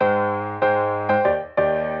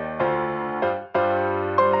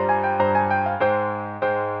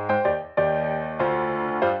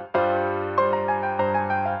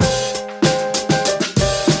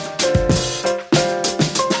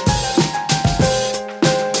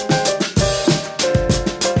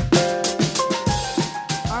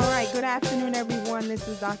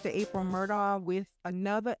Dr. April Murdaugh with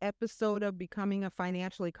another episode of Becoming a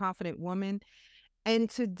Financially Confident Woman. And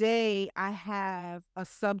today I have a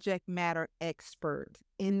subject matter expert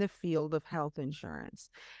in the field of health insurance.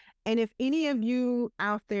 And if any of you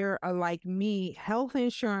out there are like me, health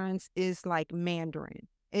insurance is like Mandarin.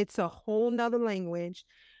 It's a whole nother language.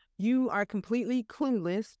 You are completely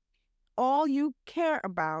clueless. All you care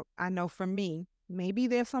about, I know for me, maybe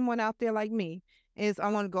there's someone out there like me, is I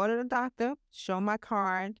want to go to the doctor, show my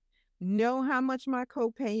card, know how much my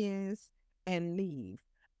copay is, and leave.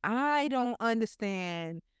 I don't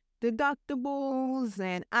understand deductibles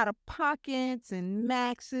and out of pockets and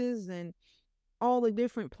maxes and all the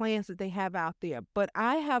different plans that they have out there. But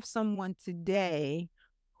I have someone today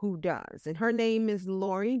who does, and her name is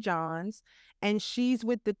Lori Johns, and she's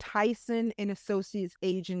with the Tyson and Associates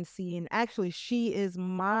agency. And actually, she is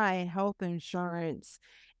my health insurance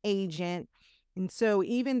agent. And so,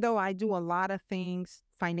 even though I do a lot of things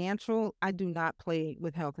financial, I do not play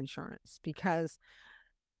with health insurance because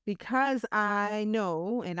I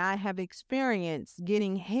know and I have experienced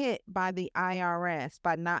getting hit by the IRS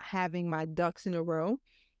by not having my ducks in a row.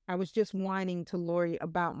 I was just whining to Lori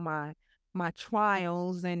about my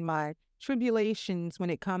trials and my tribulations when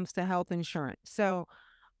it comes to health insurance. So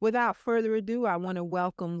without further ado, I want to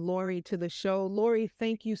welcome Lori to the show. Lori,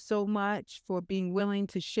 thank you so much for being willing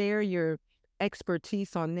to share your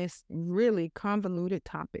expertise on this really convoluted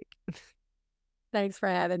topic. Thanks for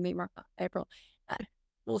having me, April.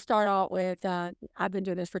 We'll start out with, I've been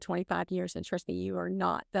doing this for 25 years, and trust me, you are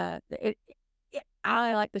not I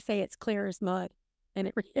like to say it's clear as mud.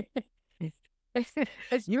 And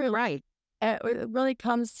You're right. it really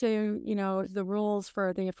comes to, the rules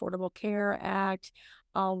for the Affordable Care Act,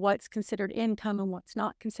 what's considered income and what's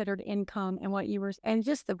not considered income, and and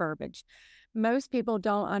just the verbiage. Most people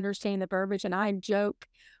don't understand the verbiage, and I joke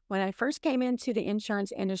when I first came into the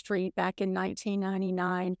insurance industry back in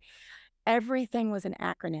 1999. Everything was an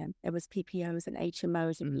acronym. It was PPOs and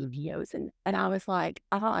HMOs and EPOs. And I was like,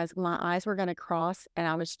 I thought my eyes were going to cross and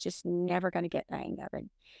I was just never going to get the hang of it.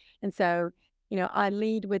 And so, I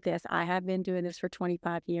lead with this. I have been doing this for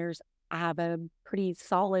 25 years. I have a pretty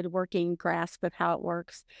solid working grasp of how it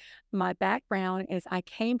works. My background is I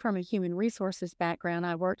came from a human resources background.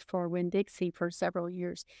 I worked for Winn-Dixie for several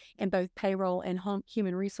years in both payroll and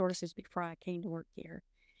human resources before I came to work here.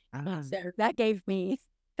 So that gave me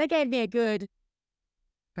a good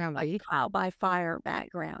trial by fire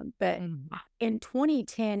background. But in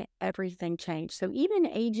 2010, everything changed. So even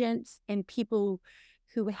agents and people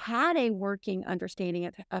who had a working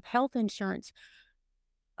understanding of health insurance,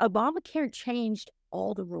 Obamacare changed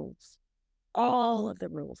all the rules, all of the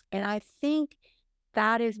rules. And I think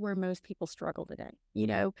that is where most people struggle today.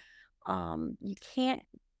 You can't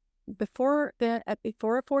before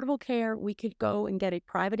Affordable Care, we could go and get a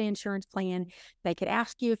private insurance plan. They could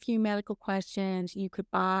ask you a few medical questions. You could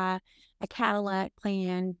buy a Cadillac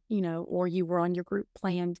plan, or you were on your group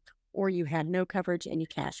plan, or you had no coverage and you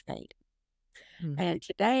cash paid. And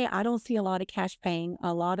today, I don't see a lot of cash paying.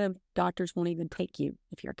 A lot of doctors won't even take you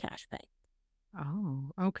if you're cash pay. Oh,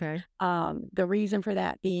 okay. The reason for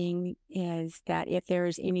that being is that if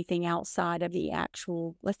there's anything outside of the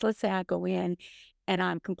actual, let's say I go in and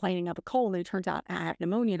I'm complaining of a cold, and it turns out I have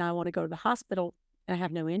pneumonia and I want to go to the hospital and I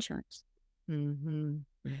have no insurance. And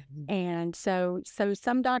so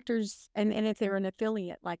some doctors, and if they're an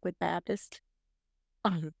affiliate, like with Baptist,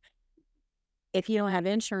 if you don't have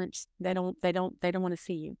insurance, they don't want to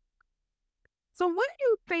see you. So what do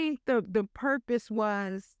you think the purpose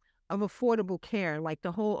was of affordable care, like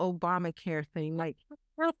the whole Obamacare thing? Like,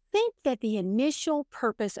 I think that the initial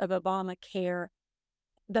purpose of Obamacare,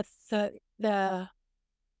 the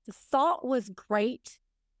thought was great.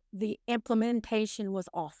 The implementation was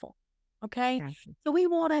awful. Okay. gotcha. So we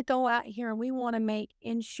want to go out here and we want to make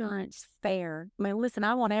insurance fair. I mean, listen,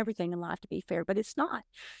 I want everything in life to be fair, but it's not.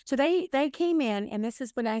 So they came in, and this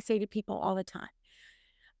is what I say to people all the time.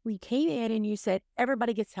 We came in and you said,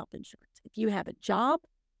 everybody gets health insurance. If you have a job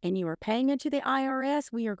and you are paying into the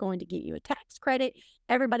IRS, we are going to get you a tax credit.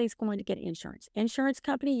 Everybody's going to get insurance. Insurance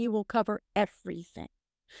company, you will cover everything.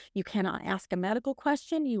 You cannot ask a medical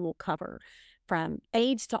question. You will cover from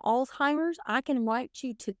AIDS to Alzheimer's. I can write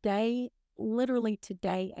you today, literally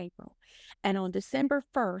today, April. And on December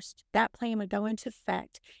 1st, that plan would go into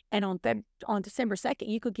effect. And on December 2nd,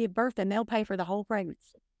 you could give birth and they'll pay for the whole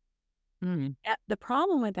pregnancy. The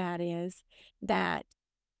problem with that is that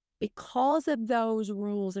because of those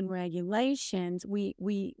rules and regulations, we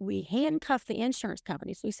handcuff the insurance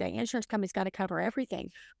companies. We say insurance companies got to cover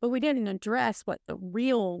everything, but we didn't address what the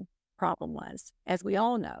real problem was. As we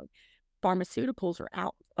all know, pharmaceuticals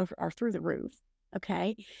are through the roof.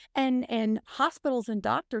 Okay. And hospitals and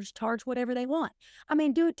doctors charge whatever they want. I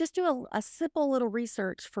mean, do a simple little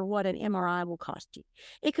research for what an MRI will cost you.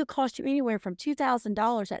 It could cost you anywhere from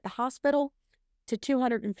 $2,000 at the hospital to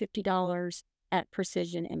 $250 at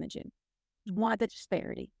precision imaging. Why the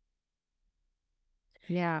disparity?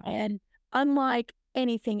 Yeah. And unlike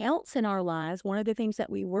anything else in our lives, one of the things that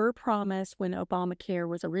we were promised when Obamacare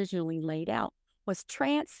was originally laid out was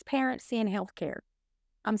transparency in healthcare.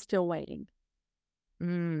 I'm still waiting.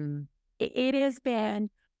 Mm. It has been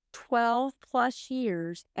 12 plus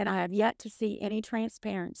years, and I have yet to see any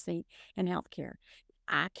transparency in healthcare.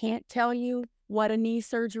 I can't tell you what a knee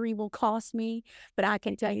surgery will cost me, but I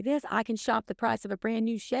can tell you this, I can shop the price of a brand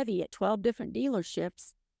new Chevy at 12 different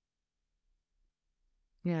dealerships.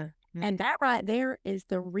 Yeah. Yeah. And that right there is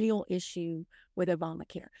the real issue with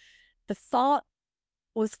Obamacare. The thought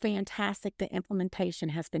was fantastic. The implementation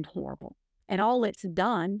has been horrible. And all it's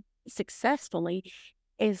done successfully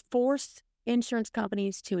is force insurance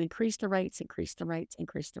companies to increase the rates, increase the rates,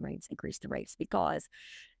 increase the rates, increase the rates, because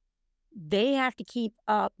they have to keep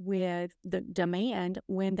up with the demand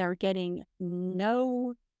when they're getting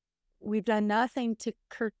no, we've done nothing to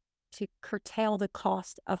curtail the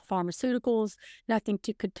cost of pharmaceuticals, nothing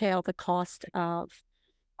to curtail the cost of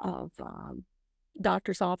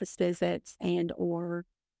doctor's office visits and or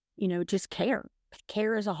just care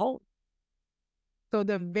as a whole. So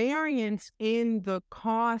the variance in the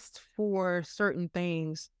cost for certain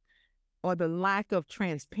things, or the lack of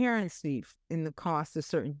transparency in the cost of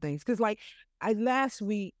certain things. Because like I last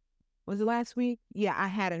week, was it last week? Yeah, I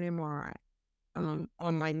had an MRI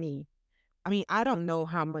on my knee. I mean, I don't know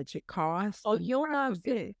how much it costs. Oh, you'll know.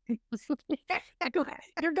 You're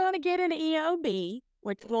going to get an EOB,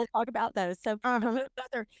 which we'll talk about those. So, Uh-huh.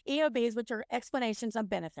 other EOBs, which are explanations of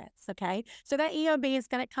benefits. Okay. So, that EOB is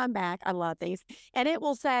going to come back. I love these. And it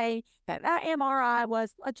will say that MRI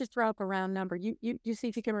was, let's just throw up a round number. You see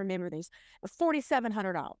if you can remember these $4,700.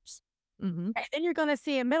 Mm-hmm. And then you're going to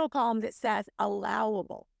see a middle column that says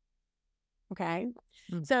allowable. Okay.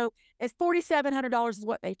 Mm. So it's $4,700 is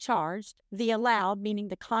what they charged. The allowed, meaning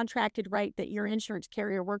the contracted rate that your insurance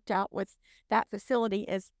carrier worked out with that facility,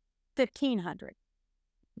 is $1,500.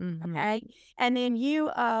 Mm-hmm. Okay. And then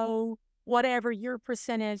you owe whatever your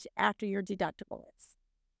percentage after your deductible is.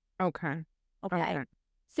 Okay. Okay. Okay.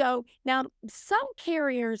 So now some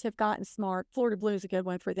carriers have gotten smart. Florida Blue is a good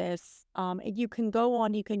one for this. You can go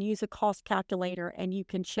on, you can use a cost calculator and you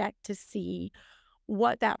can check to see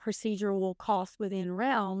what that procedure will cost within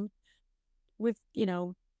realm with,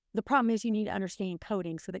 the problem is you need to understand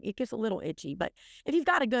coding so that it gets a little itchy. But if you've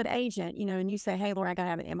got a good agent, and you say, hey, Laura, I got to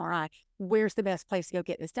have an MRI, where's the best place to go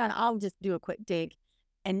get this done? I'll just do a quick dig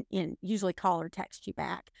and usually call or text you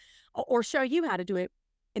back or show you how to do it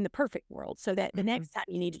in the perfect world so that the Mm-hmm. next time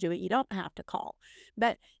you need to do it, you don't have to call.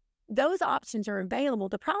 But those options are available.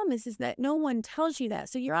 The problem is that no one tells you that.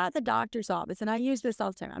 So you're at the doctor's office, and I use this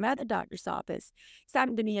all the time. I'm at the doctor's office. It's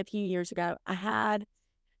happened to me a few years ago. I had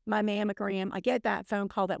my mammogram. I get that phone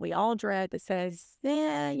call that we all dread that says,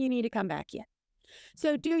 you need to come back in.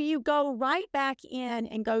 So do you go right back in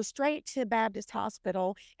and go straight to Baptist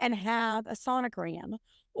Hospital and have a sonogram?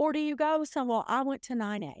 Or do you go somewhere? I went to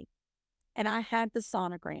 9A and I had the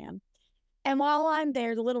sonogram. And while I'm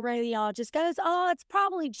there, the little radiologist goes, oh, it's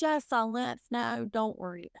probably just a lymph node. Don't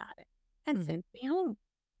worry about it. And Mm-hmm. sends me home.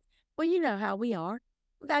 Well, you know how we are.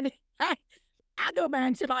 That I go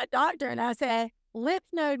back to my doctor and I say, lymph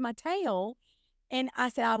node my tail. And I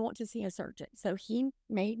said, I want to see a surgeon. So he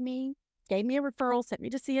gave me a referral, sent me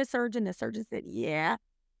to see a surgeon. The surgeon said, yeah,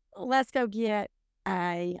 let's go get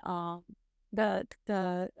a,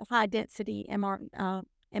 the high density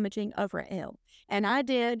imaging over at Hill. And I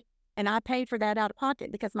did. And I paid for that out of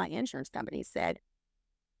pocket because my insurance company said,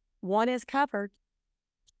 one is covered.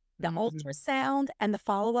 The Mm-hmm. ultrasound and the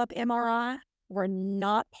follow-up MRI were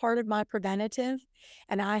not part of my preventative,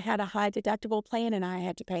 and I had a high deductible plan, and I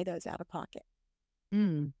had to pay those out of pocket. I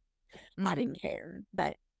Mm-hmm. didn't care,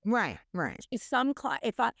 but Right. Right.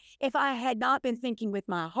 if I had not been thinking with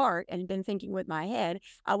my heart and been thinking with my head,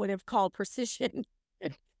 I would have called Precision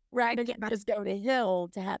rather than just go to Hill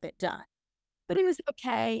to have it done. But it was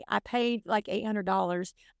okay. I paid like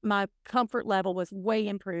 $800. My comfort level was way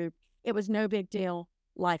improved. It was no big deal.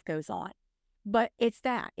 Life goes on. But it's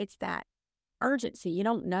that urgency. You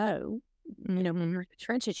don't know, when you're in the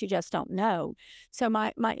trenches, you just don't know. So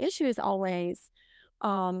my issue is always,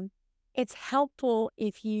 it's helpful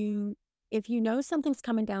if you know something's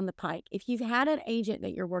coming down the pike. If you've had an agent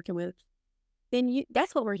that you're working with, then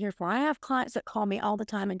that's what we're here for. I have clients that call me all the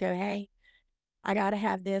time and go, hey, I got to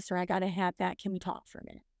have this or I got to have that. Can we talk for a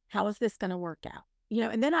minute? How is this going to work out?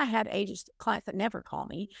 and then I have agents, clients that never call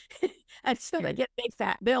me. And so they get a big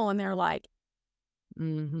fat bill and they're like,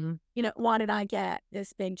 Mm-hmm. why did I get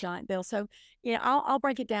this big giant bill? So, I'll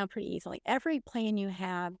break it down pretty easily. Every plan you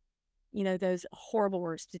have, those horrible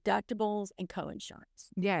words, deductibles and co-insurance.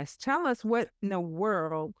 Yes. Tell us what in the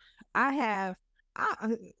world I have.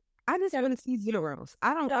 I I just So, want to see zeros.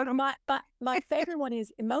 I don't. so I don't. my favorite one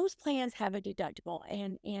is most plans have a deductible,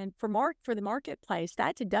 and for the marketplace,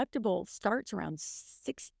 that deductible starts around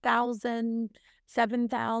 6,000,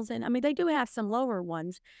 7,000. I mean, they do have some lower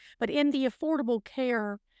ones, but in the affordable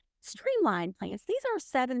care streamlined plans, these are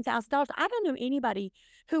 $7,000. I don't know anybody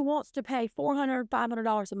who wants to pay $400,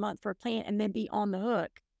 $500 a month for a plan and then be on the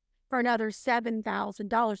hook for another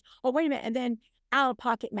 $7,000. Oh, wait a minute, and then out of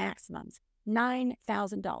pocket maximums.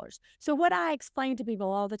 $9,000. So what I explain to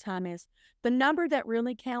people all the time is the number that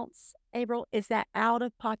really counts, April, is that out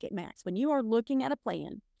of pocket max. When you are looking at a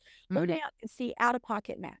plan, go Mhm, down and see out of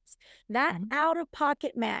pocket max. That mhm. out of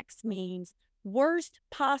pocket max means worst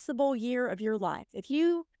possible year of your life. If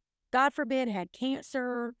you, God forbid, had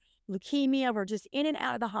cancer, leukemia, or just in and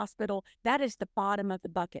out of the hospital, that is the bottom of the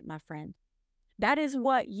bucket, my friend. That is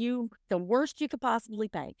the worst you could possibly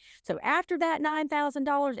pay. So after that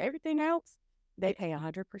 $9,000, everything else, they pay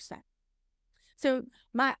 100%. So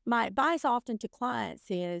my advice often to clients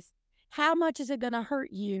is, how much is it going to hurt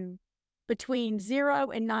you between 0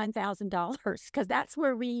 and $9,000? Because that's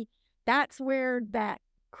where that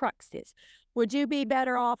crux is. Would you be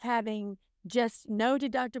better off having just no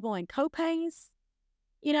deductible and copays?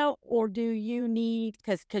 Or do you need,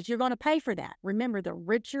 because you're going to pay for that. Remember, the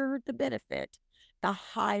richer the benefit, the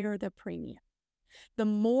higher the premium. The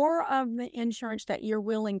more of the insurance that you're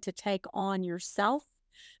willing to take on yourself,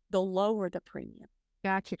 the lower the premium.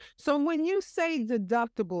 Gotcha. So when you say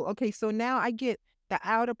deductible, okay, so now I get the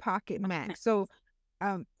out of pocket max. So,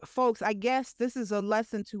 folks, I guess this is a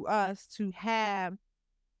lesson to us to have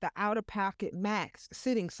the out of pocket max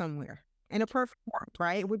sitting somewhere in a perfect world,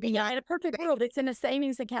 right? It would be Yeah, nice. in a perfect world, it's in a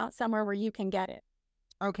savings account somewhere where you can get it.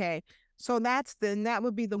 Okay. So that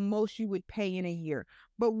would be the most you would pay in a year.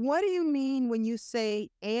 But what do you mean when you say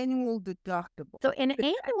annual deductible? So an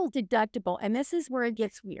annual deductible, and this is where it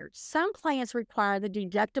gets weird. Some plans require the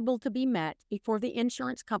deductible to be met before the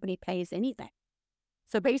insurance company pays anything.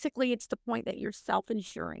 So basically, it's the point that you're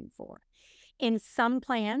self-insuring for. In some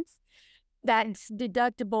plans, that's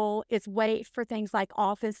deductible is waived for things like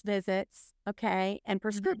office visits, okay, and Mhm.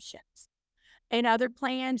 prescriptions. In other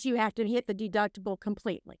plans, you have to hit the deductible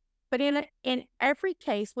completely. But in every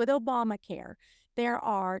case with Obamacare, there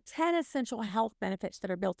are 10 essential health benefits that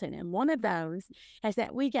are built in. And one of those is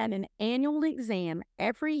that we get an annual exam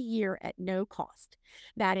every year at no cost.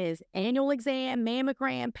 That is annual exam,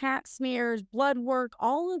 mammogram, pap smears, blood work,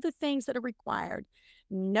 all of the things that are required.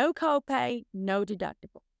 No copay, no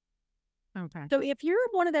deductible. Okay. So if you're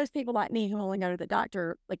one of those people like me who only go to the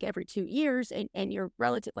doctor like every 2 years and you're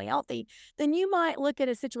relatively healthy, then you might look at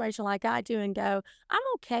a situation like I do and go, I'm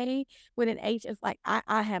okay with an like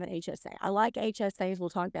I have an HSA. I like HSAs. We'll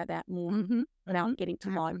talk about that more Mm-hmm. Mm-hmm. without getting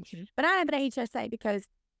too long. Absolutely. But I have an HSA because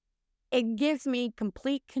it gives me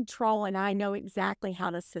complete control and I know exactly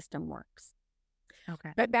how the system works.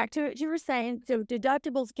 Okay. But back to what you were saying, so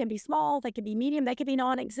deductibles can be small, they can be medium, they can be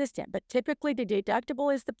non-existent. But typically, the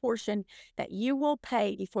deductible is the portion that you will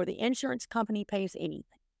pay before the insurance company pays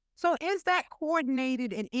anything. So is that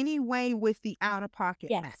coordinated in any way with the out of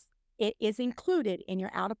pocket max? Yes, it is included in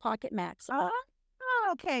your out-of-pocket max.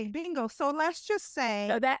 Okay, bingo. So let's just say,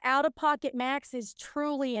 So that out-of-pocket max is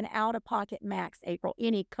truly an out-of-pocket max, April.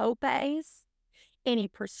 Any copays, any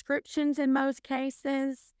prescriptions in most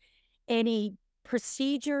cases, any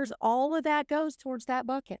procedures, all of that goes towards that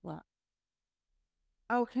bucket look.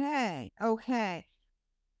 okay, okay.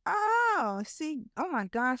 Oh, see, oh my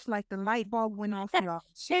gosh, like the light bulb went off, y'all.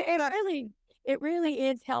 It, it really, it really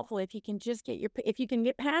is helpful if you can just if you can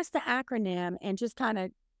get past the acronym and just kind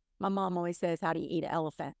of, my mom always says, how do you eat an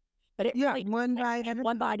elephant? But it Yeah, really, one bite at a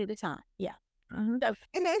one time. bite at a time. Yeah. Uh-huh. So,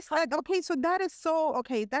 And it's like, okay, so that is so,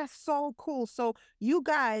 okay, that's so cool. So you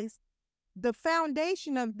guys, the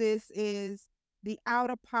foundation of this is the out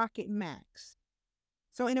of pocket max.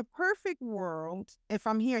 So in a perfect world, if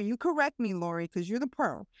I'm hearing you, correct me, Lori, because you're the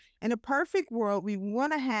pro. In a perfect world, we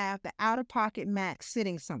want to have the out of pocket max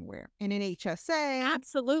sitting somewhere in an HSA,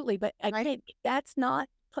 absolutely. But right? again, that's not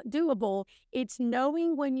doable. It's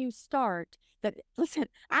knowing when you start that, listen,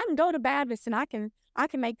 I can go to Baptist and I can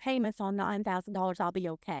make payments on $9,000. I'll be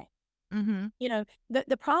okay. Mm-hmm.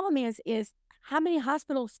 The problem is how many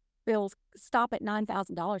hospital bills stop at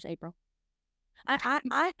 $9,000, April?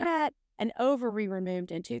 I had an ovary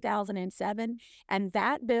removed in 2007, and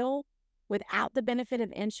that bill without the benefit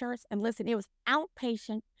of insurance. And listen, it was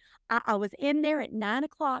outpatient. I was in there at 9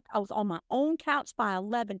 o'clock. I was on my own couch by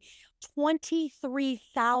 11.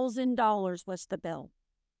 $23,000 was the bill.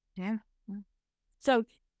 Yeah. So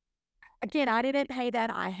again, I didn't pay that.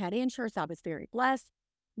 I had insurance. I was very blessed.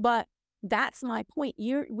 But that's my point.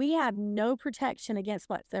 We have no protection against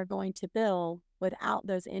what they're going to bill without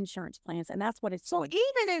those insurance plans. And that's what it's So like.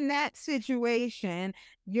 even in that situation,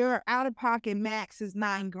 your out of pocket max is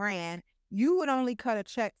 $9,000. You would only cut a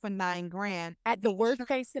check for $9,000 At the worst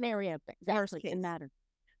case scenario, exactly, it matters.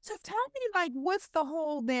 So tell me, like, what's the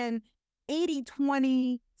whole then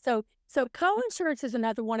 80/20? So co-insurance is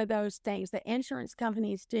another one of those things that insurance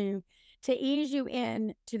companies do to ease you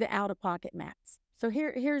in to the out-of-pocket max. So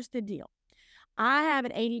here's the deal. I have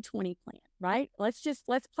an 80/20 plan, right? Let's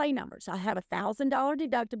play numbers. I have $1,000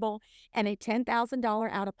 deductible and a $10,000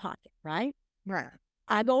 out-of-pocket, right? Right.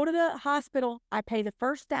 I go to the hospital, I pay the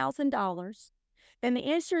first $1,000, then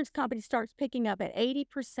the insurance company starts picking up at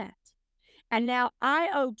 80%. And now I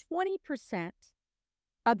owe 20%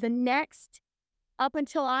 of the next up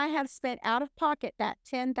until I have spent out of pocket that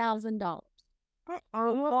 $10,000.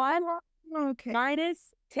 Oh, okay.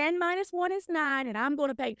 Minus 10 minus 1 is 9, and I'm going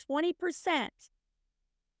to pay 20%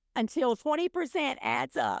 until 20%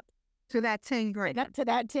 adds up To that 10,000. to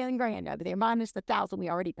that 10 grand over there, minus the 1,000 we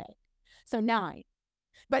already paid. So 9.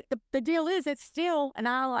 But the deal is, it's still, and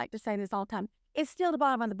I like to say this all the time, it's still the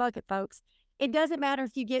bottom of the bucket, folks. It doesn't matter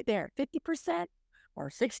if you get there 50% or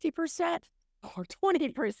 60% or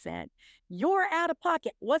 20%. You're out of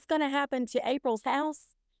pocket. What's going to happen to April's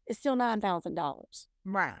house is still $9,000.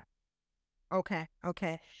 Right. Okay.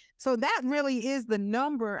 Okay. So that really is the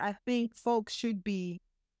number I think folks should be,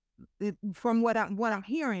 from what I'm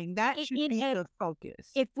hearing, that should be the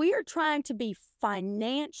focus. If we are trying to be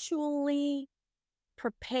financially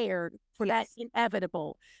prepared for that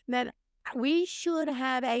inevitable, then we should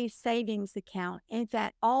have a savings account, if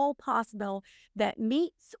at all possible, that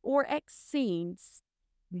meets or exceeds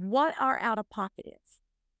what our out of pocket is.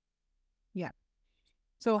 Yeah.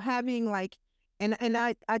 So having like, and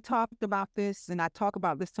I talked about this, and I talk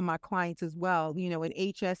about this to my clients as well, an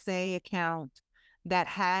HSA account that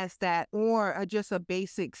has that, or just a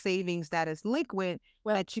basic savings that is liquid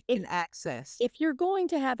that you can access. If you're going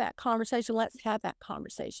to have that conversation, let's have that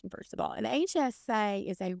conversation first of all. An HSA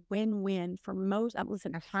is a win-win for most.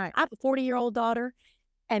 Listen, That's right. I have a 40-year-old daughter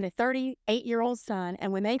and a 38-year-old son,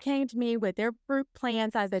 and when they came to me with their group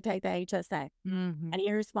plans, I said, take the HSA. Mm-hmm. And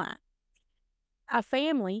here's why. A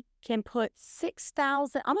family can put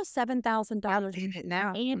 $6,000, almost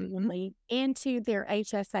 $7,000 annually into their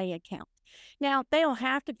HSA account. Now, they don't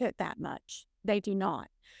have to put that much. They do not.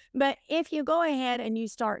 But if you go ahead and you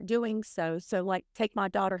start doing so like take my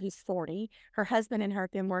daughter who's 40, her husband and her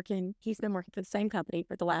have been working, he's been working for the same company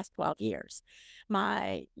for the last 12 years.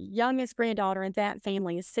 My youngest granddaughter in that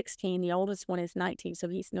family is 16. The oldest one is 19, so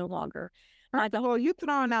he's no longer. Well, you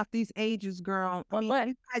throwing out these ages, girl. I mean,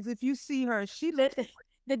 you guys, if you see her, she looks.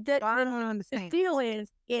 I don't understand. The deal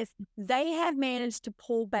is they have managed to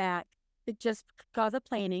pull back, just because of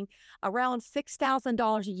planning, around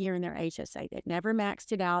 $6,000 a year in their HSA. They've never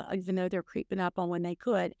maxed it out, even though they're creeping up on when they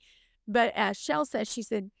could. But as Shell said, she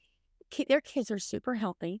said, their kids are super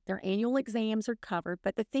healthy. Their annual exams are covered.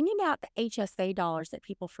 But the thing about the HSA dollars that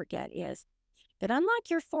people forget is that unlike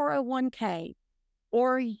your 401k,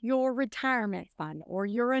 or your retirement fund, or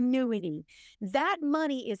your annuity, that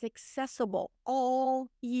money is accessible all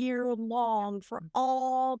year long for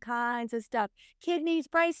all kinds of stuff. Kidneys,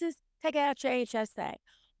 braces, take out your HSA.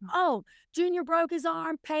 Oh, Junior broke his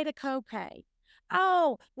arm, pay the copay.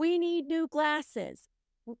 Oh, we need new glasses,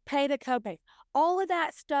 pay the copay. All of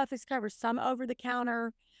that stuff is covered. Some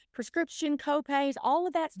over-the-counter prescription copays, all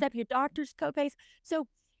of that stuff, your doctor's copays. So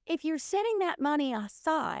if you're setting that money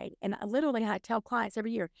aside, and literally I tell clients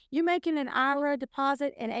every year, you're making an IRA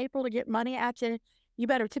deposit in April to get money at you, you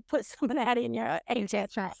better put some of that in your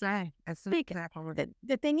HSA. That's exactly.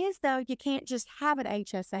 The thing is, though, you can't just have an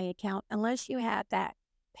HSA account unless you have that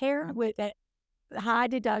paired with a high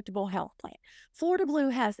deductible health plan. Florida Blue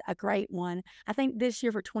has a great one. I think this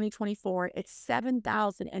year for 2024, it's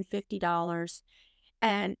 $7,050.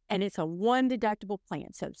 And it's a one deductible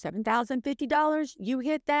plan. So $7,050, you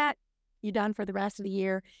hit that, you're done for the rest of the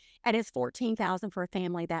year. And it's $14,000 for a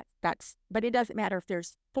family. But it doesn't matter if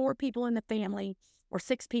there's 4 people in the family or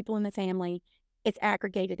 6 people in the family. It's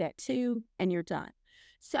aggregated at 2 and you're done.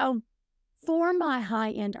 So for my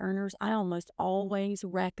high-end earners, I almost always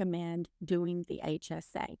recommend doing the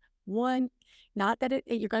HSA. One, not that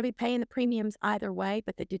you're going to be paying the premiums either way,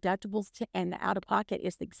 but the deductibles and the out-of-pocket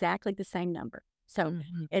is exactly the same number. So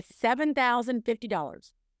it's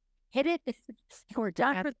 $7,050. hit it. We're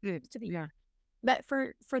done That's for it. to the Yeah. But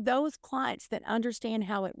for those clients that understand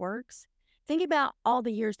how it works, think about all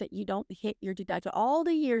the years that you don't hit your deductible, all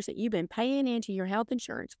the years that you've been paying into your health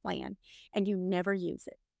insurance plan and you never use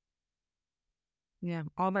it. Yeah.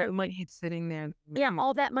 All that money is sitting there. Yeah,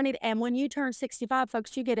 all that money. And when you turn 65,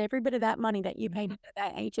 folks, you get every bit of that money that you paid into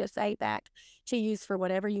that HSA back to use for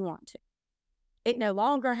whatever you want to. It no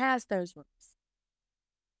longer has those rules.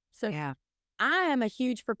 So Yeah. I am a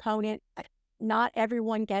huge proponent. Not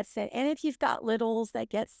everyone gets it. And if you've got littles that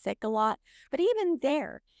get sick a lot, but even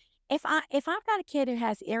there, if I've got a kid who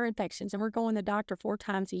has ear infections and we're going to the doctor 4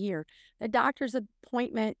 times a year, the doctor's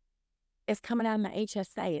appointment is coming out of my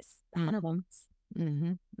HSA. It's Mhm. 100 bucks.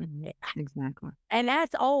 Mhm. Mhm. Exactly. And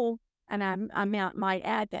that's old. And might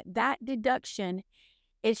add that that deduction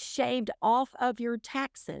is shaved off of your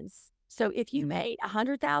taxes. So if you made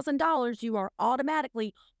 $100,000, you are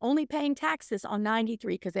automatically only paying taxes on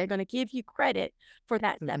 93 because they're going to give you credit for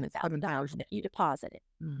that Mhm. $7,000 7,000. that you deposited.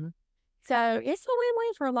 Mhm. So it's a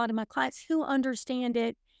win-win for a lot of my clients who understand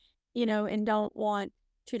it, and don't want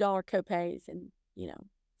 $2 copays and,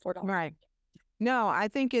 $4. Right. No, I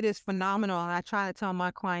think it is phenomenal, and I try to tell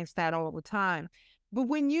my clients that all the time. But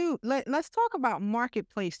when let's talk about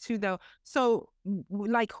marketplace too, though. So,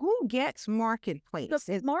 like, who gets The marketplace?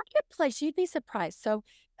 marketplace, you'd be surprised. So,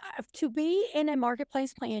 to be in a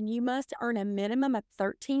marketplace plan, you must earn a minimum of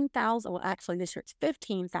 13,000. Well, actually, this year it's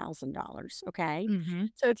 $15,000. Okay, Mm-hmm.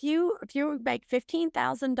 so if you make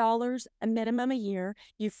 $15,000 a minimum a year,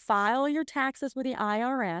 you file your taxes with the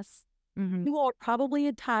IRS. Mm-hmm. You are probably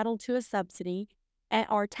entitled to a subsidy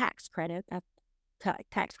or tax credit.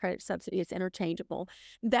 Tax credit subsidy is interchangeable.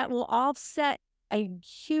 That will offset a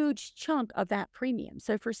huge chunk of that premium.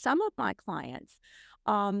 So for some of my clients,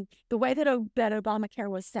 the way that Obamacare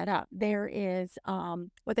was set up, there is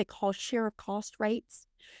what they call share of cost rates.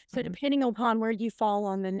 So Mm-hmm. depending upon where you fall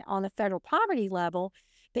on the federal poverty level,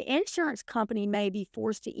 the insurance company may be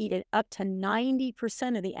forced to eat it up to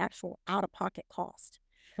 90% of the actual out of pocket cost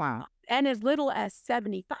Wow. and as little as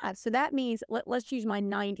 75. So that means let's use my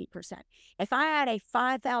 90%. If I had a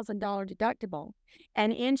 $5,000 deductible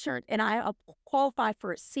and insurance and I qualify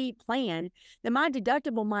for a C plan, then my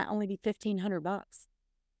deductible might only be 1,500 bucks.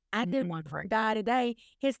 I did one for a guy today.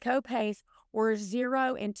 His copays were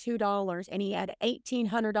 0 and $2 and he had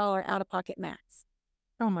 $1,800 out of pocket max.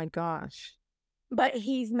 Oh my gosh. But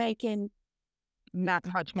he's making Not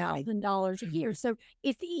much money. $1,000 a year. So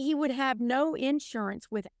if he would have no insurance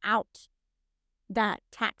without that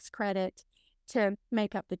tax credit to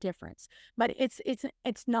make up the difference. But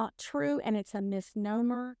it's not true and it's a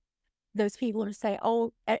misnomer. Those people who say,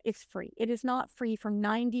 "Oh, it's free." It is not free for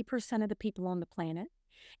 90% of the people on the planet.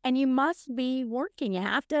 And you must be working. You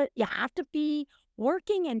have to be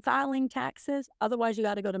working and filing taxes. Otherwise, you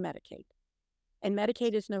got to go to Medicaid. And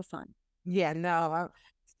Medicaid is no fun. Yeah, no.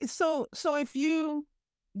 So if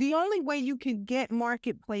the only way you can get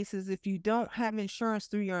marketplaces if you don't have insurance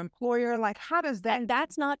through your employer, like how does that? And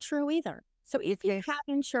that's not true either. So if you Yes. have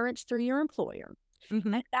insurance through your employer,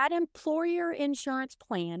 Mm-hmm. and that employer insurance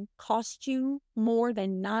plan costs you more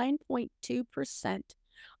than 9.2%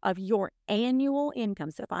 of your annual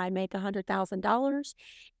income. So if I make $100,000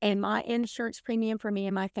 and my insurance premium for me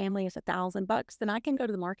and my family is $1,000, then I can go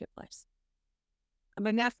to the marketplace. I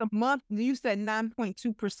mean, that's a month. You said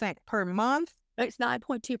 9.2% per month. It's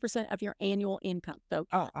 9.2% of your annual income. So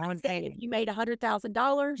Oh, on say if day. you made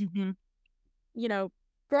 $100,000, Mm-hmm. you know,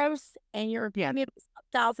 gross and your Yeah. premium is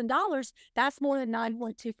 $1,000, that's more than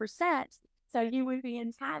 9.2%. So you would be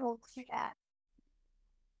entitled to that.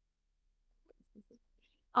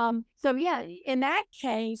 So yeah, in that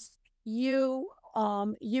case, you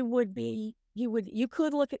could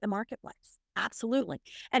look at the marketplace. Absolutely.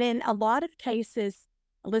 And in a lot of cases,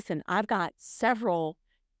 listen, I've got several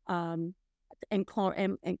um and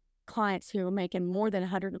clients who are making more than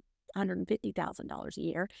 $150,000 a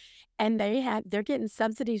year, and they're getting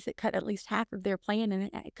subsidies that cut at least half of their plan.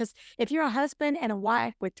 And because if you're a husband and a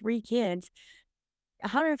wife with 3 kids,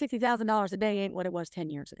 $150,000 a day ain't what it was 10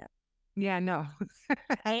 years ago. Yeah, no.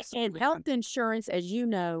 And health insurance, as you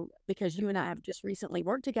know, because you and I have just recently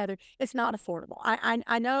worked together, it's not affordable.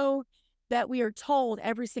 I know that we are told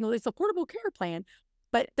every single it's a portable care plan,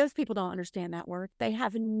 but those people don't understand that word. They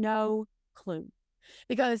have no clue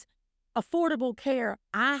because affordable care,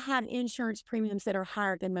 I have insurance premiums that are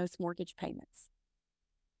higher than most mortgage payments.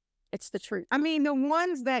 It's the truth. I mean, the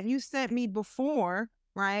ones that you sent me before,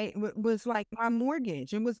 right, was like my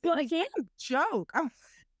mortgage. It was Well, again, a joke.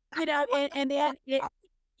 and then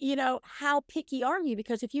how picky are you?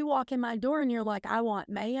 Because if you walk in my door and you're like, I want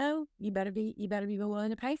mayo, you better be willing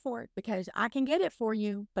to pay for it because I can get it for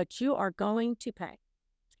you, but you are going to pay.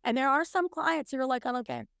 And there are some clients who are like, I don't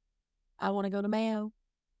care. I want to go to mayo.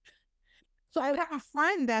 So I have a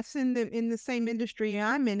friend that's in the same industry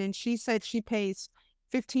I'm in, and she said she pays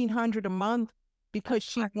 1,500 a month because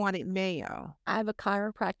she wanted mayo. I have a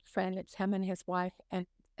chiropractic friend. It's him and his wife and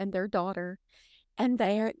their daughter, and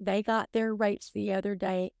they got their rates the other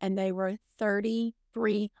day, and they were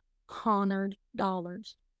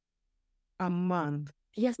 $3,300. A month.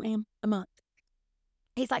 Yes, ma'am, a month.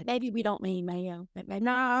 He's like, maybe we don't need mayo, but maybe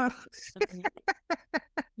No.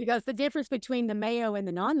 because the difference between the mayo and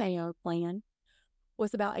the non-mayo plan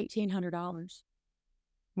was about $1,800.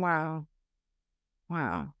 Wow.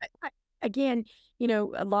 Wow. Again,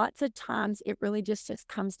 lots of times it really just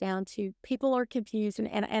comes down to people are confused,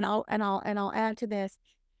 and I'll add to this.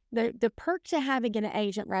 The perk to having an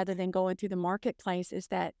agent rather than going through the marketplace is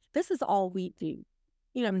that this is all we do.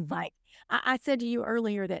 Like I said to you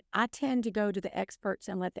earlier that I tend to go to the experts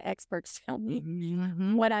and let the experts tell me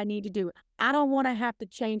what I need to do. I don't want to have to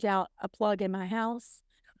change out a plug in my house.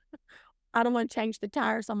 I don't want to change the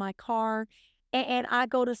tires on my car. And I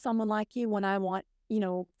go to someone like you when I want,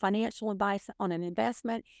 financial advice on an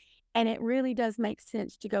investment. And it really does make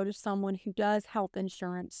sense to go to someone who does health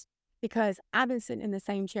insurance because I've been sitting in the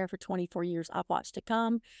same chair for 24 years. I've watched it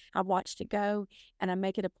come, I've watched it go, and I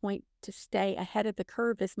make it a point to stay ahead of the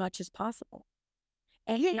curve as much as possible.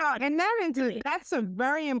 And And that's a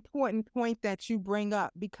very important point that you bring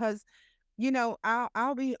up because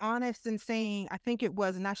I'll be honest in saying I think it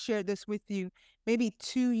was, and I shared this with you maybe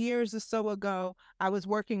 2 years or so ago. I was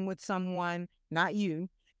working with someone, not you,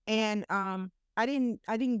 and I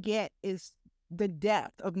didn't get is the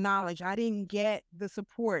depth of knowledge. I didn't get the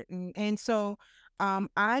support, and so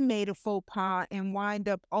I made a faux pas and wind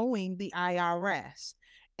up owing the IRS.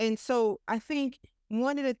 And so I think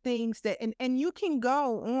one of the things that and you can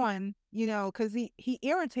go on, because he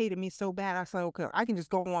irritated me so bad. I said, okay, I can just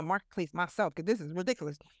go on marketplace myself because this is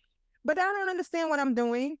ridiculous. But I don't understand what I'm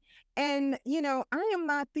doing. And I am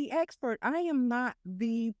not the expert. I am not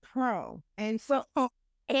the pro. And so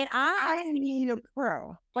and I need a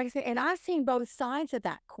pro. like I said, and I've seen both sides of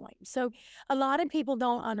that coin. So a lot of people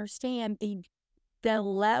don't understand the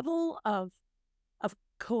level of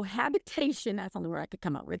cohabitation, that's the only word I could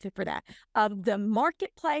come up with for that, of the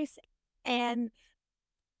marketplace and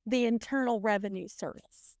the Internal Revenue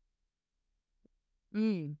Service.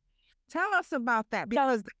 Tell us about that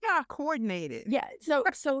because they are coordinated. Yeah, so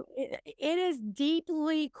it is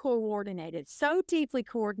deeply coordinated, so deeply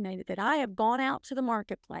coordinated that I have gone out to the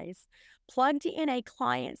marketplace, plugged in a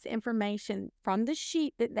client's information from the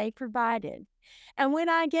sheet that they provided, and when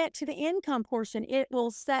I get to the income portion, it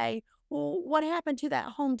will say, well, what happened to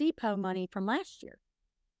that Home Depot money from last year?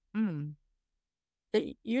 Mm.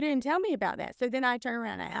 You didn't tell me about that. So then I turn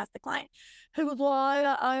around and I ask the client, who was, well,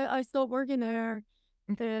 I stopped working there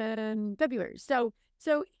in February. So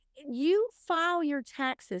you file your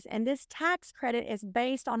taxes, and this tax credit is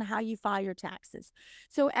based on how you file your taxes.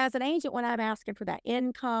 So as an agent, when I'm asking for that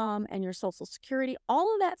income and your Social Security,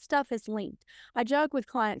 all of that stuff is linked. I joke with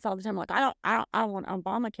clients all the time, like I don't want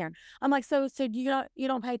Obamacare. I'm like, so you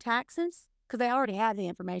don't pay taxes because they already have the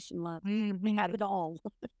information. Love, we have it all.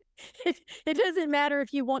 It doesn't matter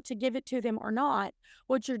if you want to give it to them or not.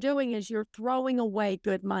 What you're doing is you're throwing away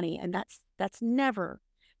good money, and that's never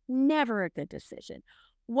a good decision.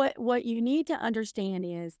 What you need to understand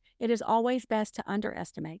is it is always best to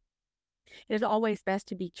underestimate. It is always best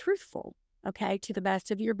to be truthful, okay, to the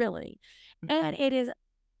best of your ability. And it is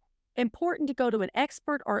important to go to an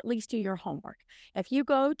expert or at least do your homework. If you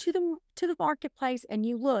go to the marketplace and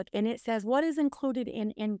you look and it says what is included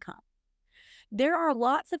in income, there are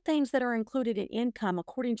lots of things that are included in income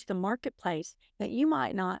according to the marketplace that you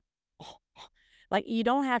might not. Like, you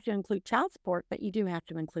don't have to include child support, but you do have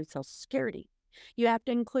to include Social Security. You have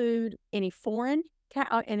to include any foreign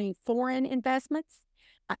investments,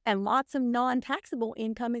 and lots of non-taxable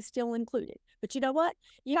income is still included. But you know what?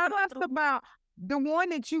 Tell us about the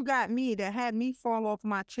one that you got me that had me fall off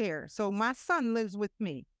my chair. So my son lives with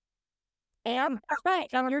me. And right,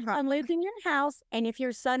 your son lives in your house, and if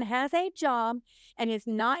your son has a job and is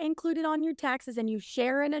not included on your taxes and you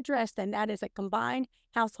share an address, then that is a combined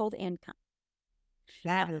household income.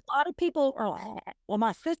 That is A lot of people are like, well,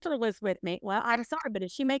 my sister lives with me. Well, I'm sorry, but if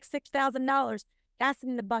she makes $6,000, that's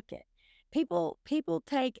in the bucket. People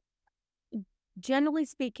take, generally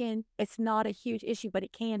speaking, it's not a huge issue, but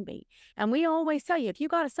it can be. And we always tell you, if you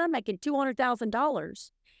got a son making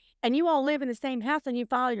 $200,000 and you all live in the same house and you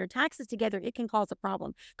file your taxes together, it can cause a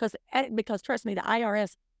problem because trust me, the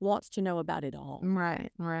IRS wants to know about it all.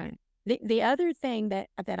 Right, right. The other thing that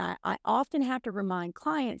I often have to remind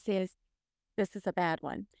clients is this is a bad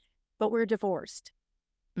one, but we're divorced.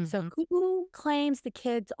 So Mhm. who claims the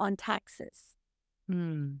kids on taxes?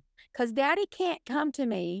 Mm. Because daddy can't come to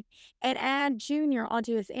me and add Junior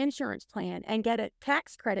onto his insurance plan and get a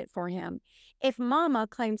tax credit for him if mama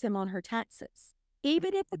claims him on her taxes.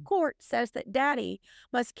 Even if the court says that daddy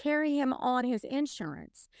must carry him on his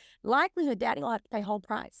insurance, likelihood daddy will have to pay whole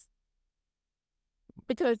price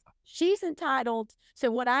because she's entitled.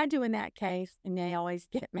 So what I do in that case, and they always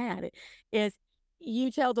get mad, is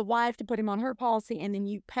you tell the wife to put him on her policy and then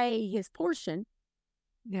you pay his portion.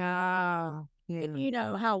 Yeah, yeah. You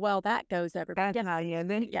know how well that goes over. That's Yeah, how, yeah,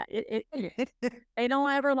 then yeah. They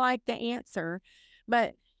don't ever like the answer,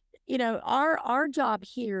 but our job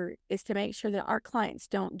here is to make sure that our clients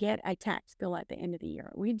don't get a tax bill at the end of the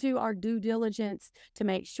year. We do our due diligence to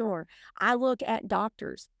make sure. I look at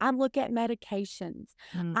doctors, I look at medications,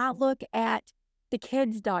 Mm. I look at the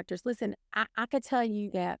kids' doctors. Listen, I could tell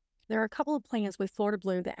you that there are a couple of plans with Florida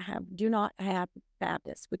Blue that do not have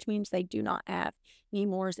Baptist, which means they do not have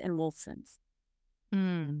Nemours and Wolfsons.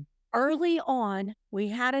 Mm. Early on, we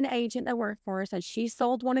had an agent that worked for us, and she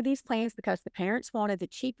sold one of these plans because the parents wanted the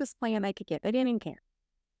cheapest plan they could get. They didn't care.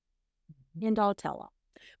 And I'll tell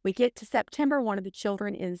them. We get to September, one of the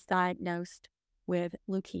children is diagnosed with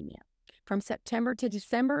leukemia. From September to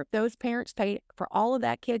December, those parents paid for all of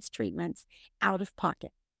that kid's treatments out of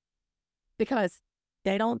pocket because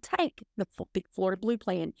they don't take the big Florida Blue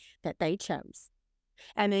plan that they chose.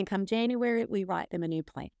 And then come January, we write them a new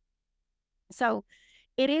plan. So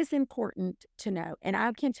it is important to know. And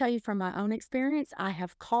I can tell you from my own experience, I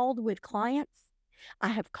have called with clients. I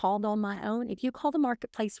have called on my own. If you call the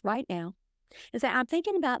marketplace right now and say, I'm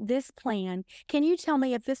thinking about this plan. Can you tell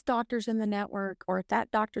me if this doctor's in the network or if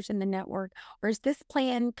that doctor's in the network, or is this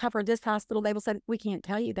plan cover this hospital? They will say, we can't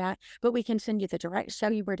tell you that, but we can send you show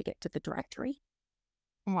you where to get to the directory.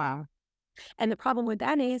 Wow. And the problem with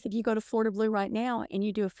that is if you go to Florida Blue right now and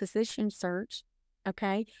you do a physician search,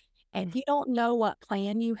 okay, and Mm. if you don't know what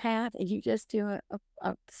plan you have and you just do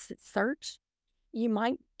a search, you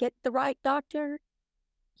might get the right doctor,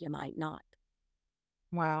 you might not.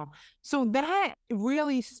 Wow. So that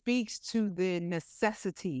really speaks to the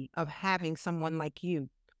necessity of having someone like you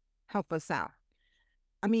help us out.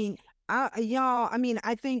 I mean, y'all, I mean,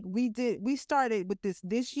 I think we started with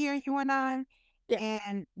this year, you and I, Yeah.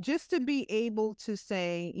 and just to be able to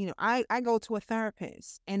say, I go to a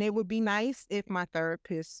therapist, and it would be nice if my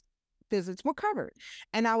therapist visits were covered.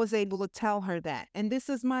 And I was able to tell her that. And this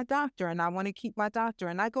is my doctor, and I want to keep my doctor.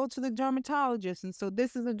 And I go to the dermatologist, and so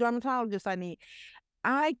this is a dermatologist I need.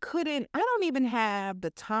 I don't even have the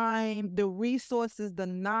time, the resources, the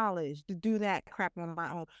knowledge to do that crap on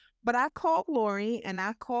my own. But I called Lori and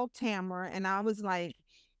I called Tamara, and I was like,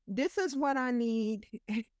 this is what I need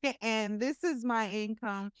and this is my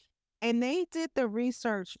income. And they did the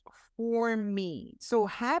research for me. So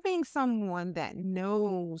having someone that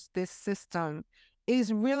knows this system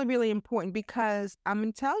is really, really important, because I'm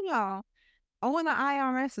going to tell y'all, owing the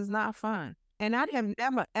IRS is not fun. And I have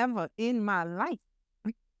never, ever in my life.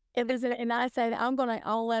 And I say that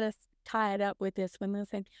I'll let us tie it up with this one.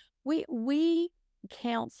 Listen, we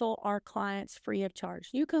counsel our clients free of charge.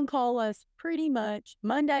 You can call us pretty much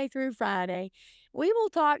Monday through Friday. We will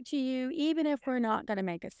talk to you even if we're not going to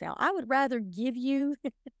make a sale. I would rather give you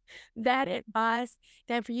that advice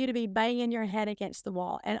than for you to be banging your head against the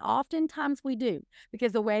wall. And oftentimes we do,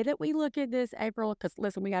 because the way that we look at this, April, because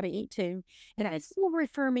listen, we got to eat too. And I still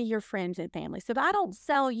refer me your friends and family. So if I don't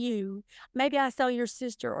sell you, maybe I sell your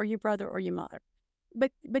sister or your brother or your mother.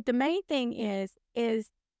 But the main thing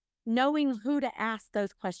is knowing who to ask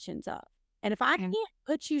those questions of. And if I And can't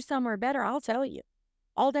put you somewhere better, I'll tell you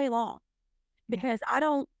all day long. Because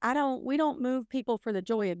we don't move people for the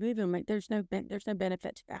joy of moving them. There's no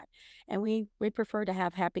benefit to that. And we prefer to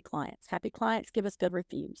have happy clients. Happy clients give us good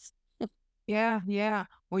reviews. yeah, yeah.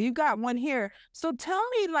 Well, you got one here. So tell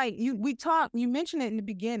me, like, you mentioned it in the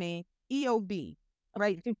beginning, EOB,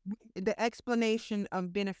 right? The explanation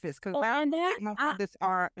of benefits, because Oh, I and that don't know I this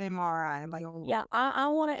R MRI, like, oh, yeah, I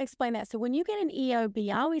want to explain that. So when you get an EOB,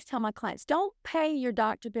 I always tell my clients, don't pay your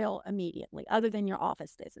doctor bill immediately, other than your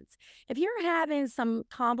office visits. If you're having some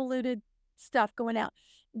convoluted stuff going out,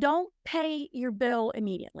 don't pay your bill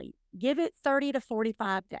immediately. Give it 30 to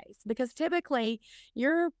 45 days, because typically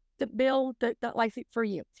your the bill that like for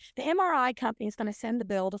you, the MRI company is going to send the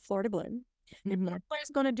bill to Florida Blue. The mhm, Florida Blue is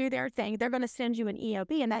going to do their thing. They're going to send you an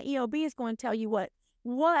EOB, and that EOB is going to tell you what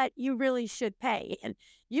what you really should pay. And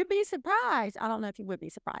you'd be surprised. I don't know if you would be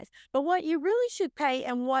surprised, but what you really should pay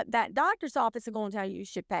and what that doctor's office is going to tell you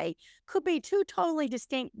should pay could be two totally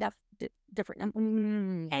distinct, different.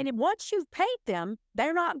 And once you've paid them,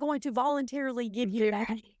 they're not going to voluntarily give you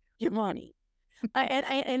back your money.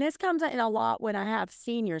 And this comes in a lot when I have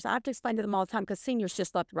seniors. I have to explain to them all the time because seniors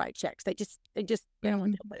just love to write checks. They don't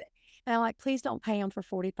want to deal with it. And I'm like, please don't pay them for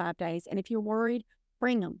 45 days. And if you're worried,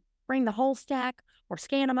 bring them. Bring the whole stack or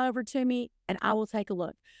scan them over to me and I will take a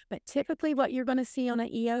look. But typically, what you're going to see on an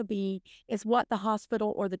EOB is what the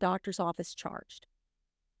hospital or the doctor's office charged.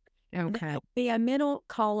 Okay. There'll be a middle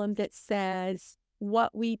column that says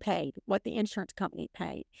what we paid, what the insurance company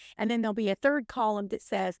paid. And then there'll be a third column that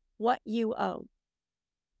says what you owe.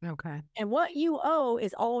 Okay. And what you owe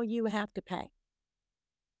is all you have to pay.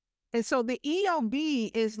 And so the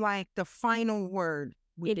EOB is like the final word.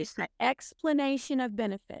 It is an explanation of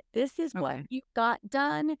benefit. This is what you got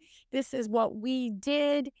done. This is what we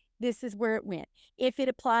did. This is where it went. If it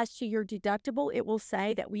applies to your deductible, it will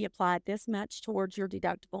say that we applied this much towards your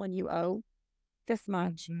deductible and you owe this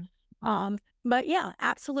much. But yeah,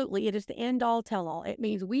 absolutely. It is the end all tell all. It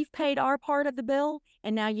means we've paid our part of the bill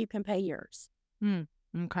and now you can pay yours.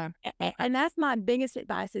 Okay. And that's my biggest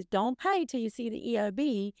advice is don't pay till you see the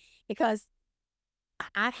EOB because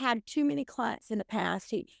I've had too many clients in the past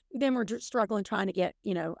who then were struggling trying to get,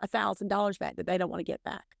 $1,000 back that they don't want to get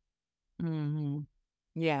back.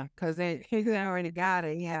 Yeah, because they already got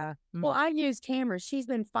it. Yeah. Well, I used Tamara. She's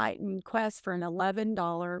been fighting Quest for an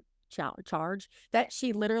 $11 charge that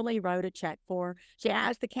she literally wrote a check for. She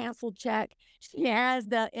has the canceled check. She has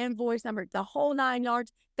the invoice number, the whole 9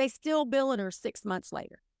 yards. They still billing her 6 months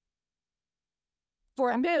later for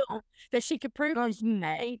a bill that she could prove was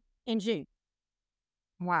paid in June.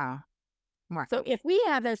 Wow. So if we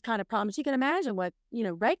have those kind of problems, you can imagine what,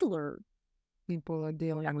 regular people are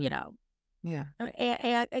dealing with. Yeah.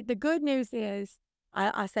 And the good news is,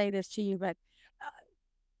 I say this to you, but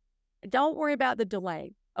don't worry about the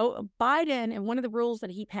delay. Biden, and one of the rules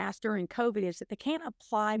that he passed during COVID is that they can't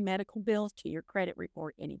apply medical bills to your credit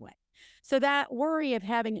report anyway. So that worry of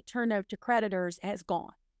having it turned over to creditors has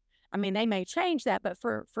gone. I mean, they may change that, but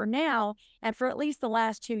for now, and for at least the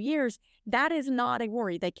last 2 years, that is not a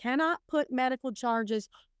worry. They cannot put medical charges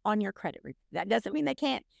on your credit report. That doesn't mean they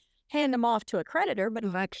can't hand them off to a creditor, but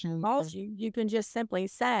if it calls you, you can just simply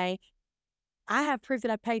say, I have proof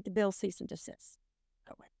that I paid the bill, cease and desist.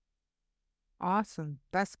 Awesome.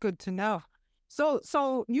 That's good to know.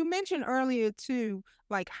 So you mentioned earlier too,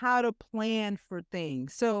 like how to plan for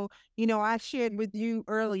things. So, I shared with you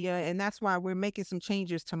earlier, and that's why we're making some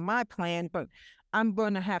changes to my plan, but I'm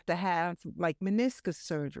going to have like meniscus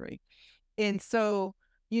surgery. And so,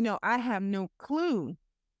 I have no clue.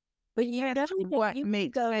 But you know what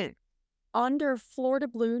makes sense. Under Florida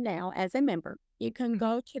Blue now as a member, you can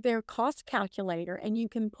go to their cost calculator and you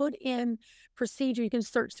can put in procedure. You can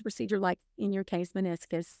search the procedure, like in your case,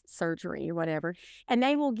 meniscus surgery or whatever, and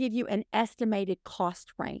they will give you an estimated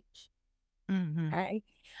cost range. Okay.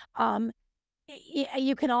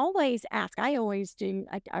 You can always ask. I always do.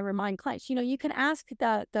 I remind clients, you can ask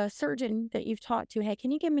the surgeon that you've talked to, hey, can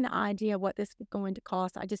you give me an idea what this is going to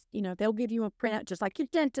cost? I just, they'll give you a printout, just like your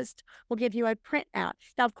dentist will give you a printout.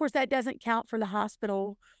 Now, of course, that doesn't count for the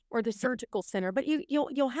hospital or the surgical center, but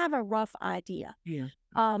you'll have a rough idea. Yeah.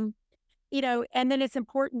 And then it's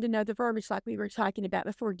important to know the verbiage, like we were talking about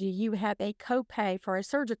before. Do you have a copay for a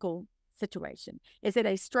surgical situation? Is it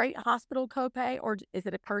a straight hospital copay or is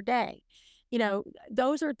it a per day?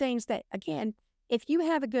 Those are things that, again, if you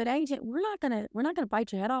have a good agent, we're not gonna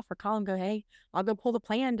bite your head off or call and go, hey, I'll go pull the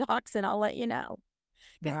plan docs and I'll let you know.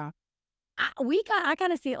 Yeah. I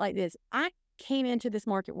kind of see it like this. I came into this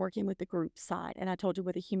market working with the group side, and I told you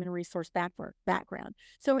with a human resource background.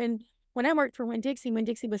 So when I worked for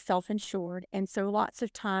Winn-Dixie was self-insured, and so lots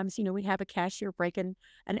of times, we have a cashier breaking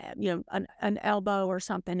an elbow or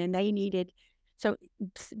something, and they needed. So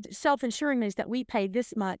self-insuring means that we pay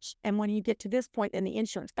this much, and when you get to this point, then the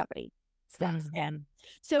insurance company steps in.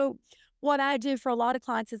 So what I do for a lot of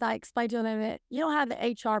clients is I explain to them that you don't have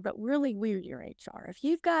the HR, but really we're your HR. If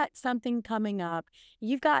you've got something coming up,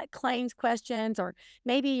 you've got claims questions, or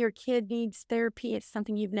maybe your kid needs therapy, it's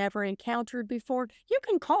something you've never encountered before, you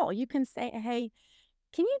can call. You can say, hey,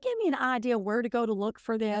 can you give me an idea where to go to look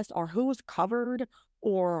for this, or who's covered,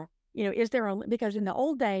 or is there because in the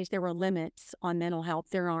old days there were limits on mental health.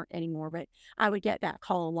 There aren't anymore, but I would get that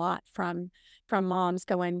call a lot from moms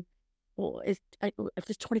going, well, if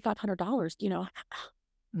it's $2,500,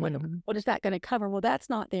 what is that going to cover? Well, that's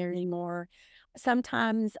not there anymore.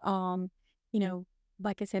 Sometimes,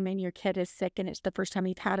 like I said, maybe your kid is sick and it's the first time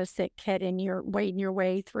you've had a sick kid and you're wading your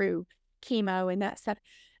way through chemo and that stuff.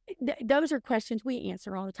 Those are questions we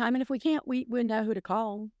answer all the time. And if we can't, we know who to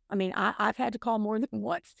call. I mean, I've had to call more than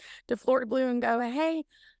once to Florida Blue and go, hey,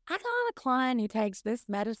 I got a client who takes this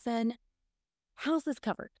medicine. How's this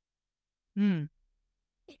covered? Mm.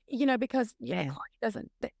 Because Yeah. client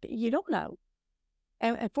doesn't, you don't know.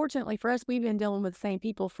 And fortunately for us, we've been dealing with the same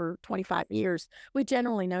people for 25 years. We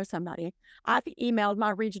generally know somebody. I've emailed my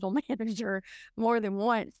regional manager more than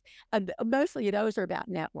once. Mostly those are about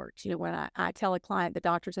networks. When I tell a client the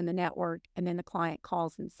doctor's in the network, and then the client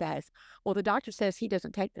calls and says, well, the doctor says he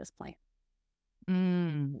doesn't take this plan.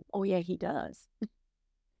 Mm. Oh, yeah, he does.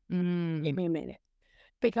 Give Mm. me a minute.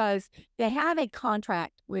 Because they have a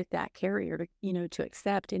contract with that carrier to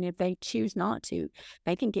accept. And if they choose not to,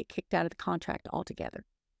 they can get kicked out of the contract altogether,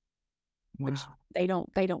 which Wow. they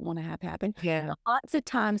don't want to have happen. Yeah. Lots of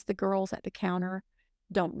times the girls at the counter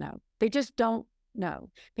don't know. They just don't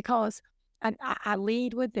know because I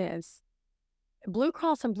lead with this. Blue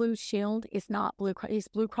Cross and Blue Shield is not Blue Cross. It's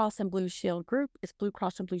Blue Cross and Blue Shield Group. It's Blue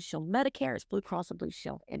Cross and Blue Shield Medicare. It's Blue Cross and Blue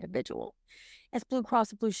Shield Individual. It's Blue Cross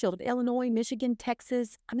and Blue Shield of Illinois, Michigan,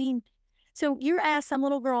 Texas. I mean, so you're asked some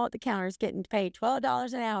little girl at the counter is getting paid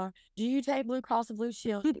 $12 an hour. Do you take Blue Cross and Blue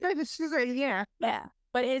Shield? Yeah. Yeah.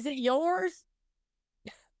 But is it yours?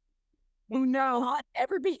 Who knows? Not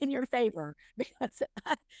ever be in your favor because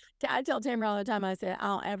I tell Tamara all the time, I said,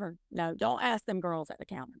 don't ask them girls at the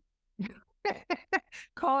counter.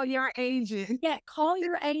 Call your agent. Yeah, call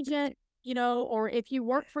your agent, or if you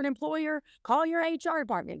work for an employer, call your HR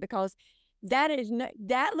department because that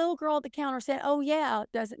little girl at the counter said, oh, yeah,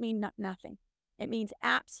 doesn't mean nothing. It means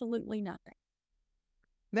absolutely nothing.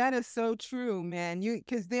 That is so true, man.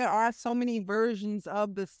 Because there are so many versions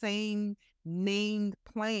of the same named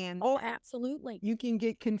plan. Oh, absolutely. You can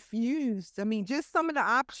get confused. I mean, just some of the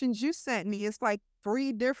options you sent me, it's like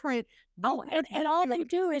 3 different. Oh, and all they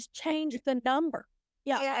do is change the number.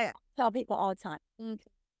 Yeah, Yeah. I tell people all the time.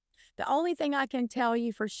 The only thing I can tell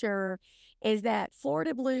you for sure is that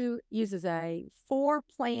Florida Blue uses a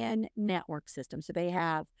 4-plan network system. So they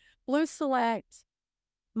have Blue Select,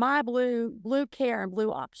 My Blue, Blue Care, and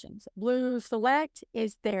Blue Options. Blue Select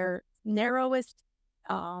is their narrowest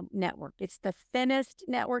network. It's the thinnest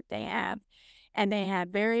network they have, and they have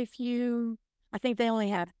very few. I think they only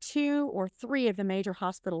have 2 or 3 of the major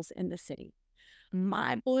hospitals in the city.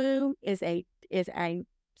 My Blue is a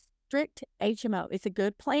strict HMO. It's a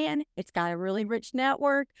good plan. It's got a really rich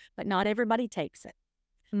network, but not everybody takes it.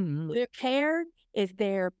 Mm-hmm. Blue Care is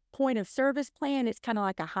their point of service plan. It's kind of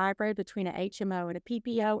like a hybrid between an HMO and a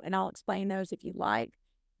PPO, and I'll explain those if you like.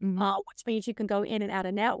 Mm-hmm. Which means you can go in and out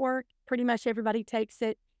of network. Pretty much everybody takes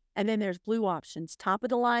it. And then there's Blue Options, top of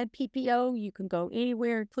the line PPO. You can go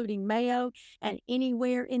anywhere, including Mayo, and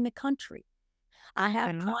anywhere in the country. I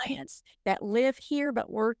have clients that live here but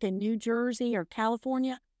work in New Jersey or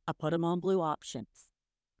California. I put them on Blue Options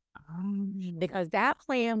because that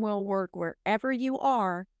plan will work wherever you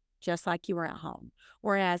are, just like you are at home.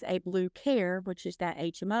 Whereas a Blue Care, which is that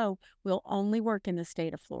HMO, will only work in the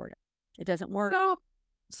state of Florida. It doesn't work.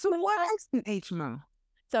 So what is an HMO?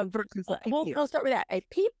 So we'll start with that. A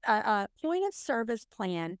point of service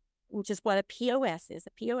plan, which is what a POS is.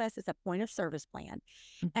 A POS is a point of service plan.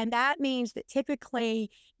 And that means that typically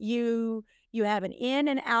you have an in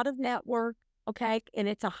and out of network, okay, and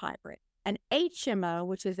it's a hybrid. An HMO,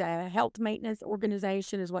 which is a health maintenance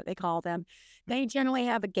organization, is what they call them. They generally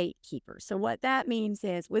have a gatekeeper. So what that means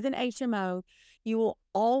is with an HMO, you will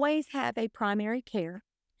always have a primary care,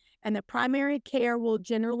 and the primary care will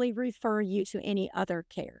generally refer you to any other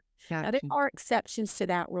care. Gotcha. Now, there are exceptions to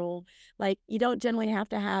that rule. Like you don't generally have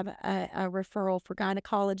to have a referral for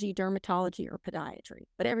gynecology, dermatology, or podiatry,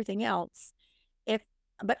 but everything else,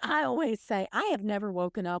 but I always say, I have never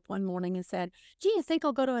woken up one morning and said, gee, I think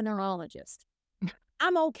I'll go to a neurologist.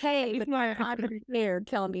 I'm okay with my primary care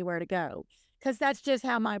telling me where to go because that's just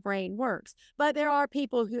how my brain works. But there are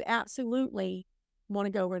people who absolutely want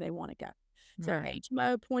to go where they want to go. So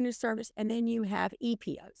HMO, point of service, and then you have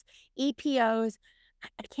EPOs. EPOs,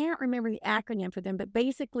 I can't remember the acronym for them, but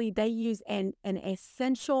basically they use an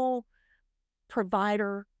essential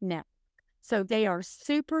provider network. So they are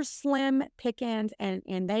super slim pickings, and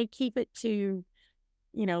they keep it to,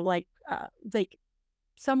 like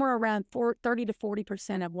somewhere around 30 to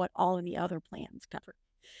 40% of what all of the other plans cover.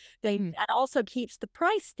 That also keeps the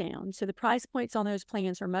price down. So the price points on those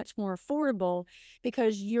plans are much more affordable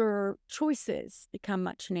because your choices become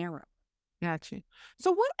much narrower. Gotcha.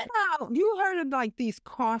 So what about, you heard of like these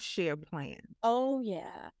cost share plans? Oh,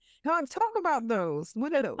 yeah. Talk about those.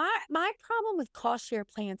 What are So those? my problem with cost share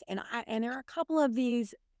plans, and there are a couple of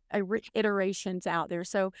these iterations out there.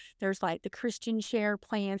 So there's like the Christian share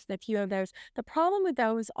plans, and a few of those. The problem with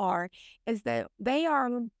those is that they are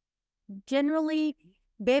generally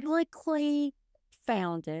biblically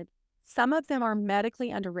founded. Some of them are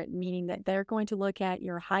medically underwritten, meaning that they're going to look at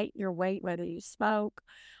your height, your weight, whether you smoke,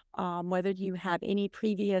 whether you have any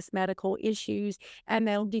previous medical issues, and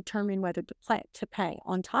they'll determine whether to pay.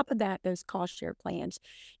 On top of that, those cost share plans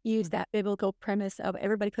use Mhm. that biblical premise of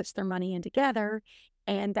everybody puts their money in together,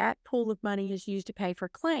 and that pool of money is used to pay for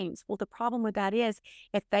claims. Well, the problem with that is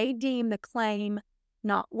if they deem the claim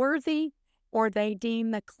not worthy, or they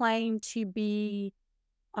deem the claim to be,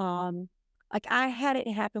 um, like I had it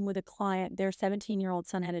happen with a client, their 17-year-old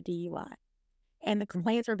son had a DUI. And the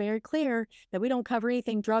plans are very clear that we don't cover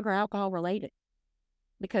anything drug or alcohol related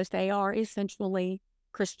because they are essentially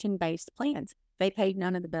Christian based plans. They paid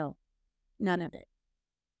none of the bill, none of it.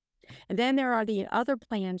 And then there are the other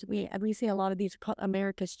plans. We see a lot of these called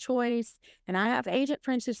America's Choice, and I have agent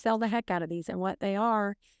friends who sell the heck out of these. And what they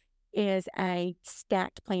are is a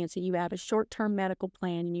stacked plan. So you have a short term medical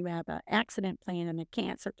plan, and you have an accident plan, and a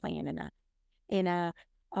cancer plan, and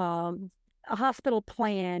um, a hospital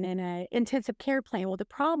plan and a intensive care plan. Well, the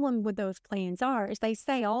problem with those plans is they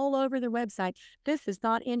say all over their website, this is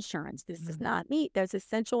not insurance. This does Mhm. not meet those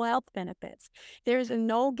essential health benefits. There's a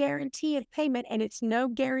no guarantee of payment, and it's no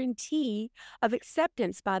guarantee of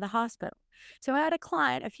acceptance by the hospital. So I had a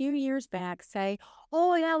client a few years back say,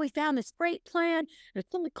 oh yeah, we found this great plan and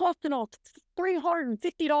it's only costing all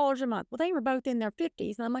 $350 a month. Well, they were both in their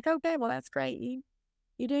 50s. And I'm like, okay, well, that's great. You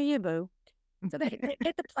do you, boo. So they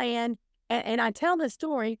get the plan, and I tell the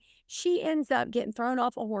story. She ends up getting thrown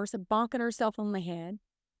off a horse and bonking herself on the head.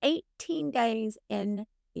 18 days in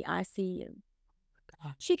the ICU.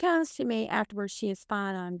 She comes to me afterwards. She is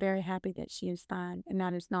fine. I'm very happy that she is fine. And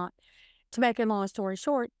that is not, to make a long story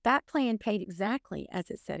short, that plan paid exactly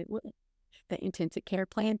as it said it would. The intensive care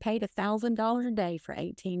plan paid $1,000 a day for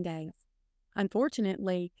 18 days.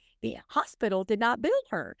 Unfortunately, the hospital did not bill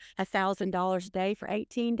her $1,000 a day for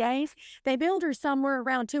 18 days. They billed her somewhere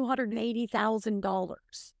around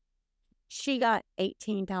 $280,000. She got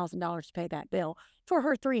 $18,000 to pay that bill for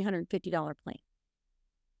her $350 plan.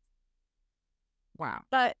 Wow.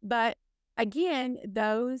 But again,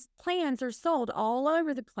 those plans are sold all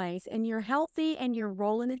over the place, and you're healthy and you're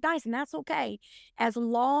rolling the dice, and that's okay as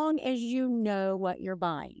long as you know what you're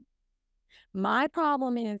buying. My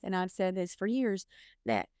problem is, and I've said this for years,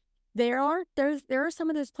 that there are some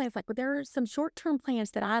of those plans, like there are some short-term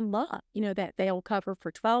plans that I love, that they'll cover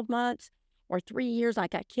for 12 months or 3 years. I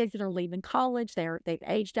got kids that are leaving college, they've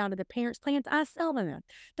aged out of the parents' plans. I sell them.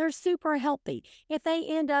 They're super healthy. If they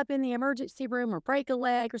end up in the emergency room or break a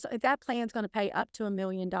leg or something, that plan's going to pay up to $1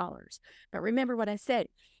 million. But remember what I said.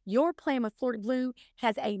 Your plan with Florida Blue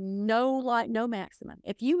has a no maximum.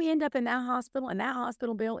 If you end up in that hospital and that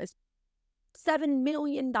hospital bill is $7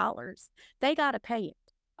 million, they got to pay it,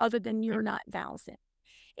 other than you're not thousand.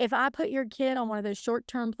 If I put your kid on one of those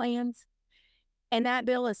short-term plans and that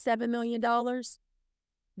bill is $7 million,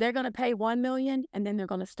 they're going to pay 1 million and then they're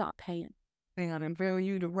going to stop paying. Hang on and bill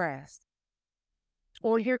you the rest.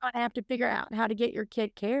 Or you're going to have to figure out how to get your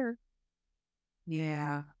kid care.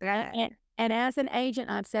 Yeah. And as an agent,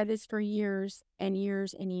 I've said this for years and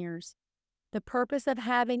years and years. The purpose of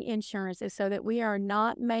having insurance is so that we are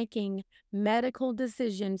not making medical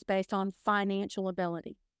decisions based on financial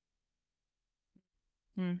ability.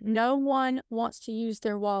 No one wants to use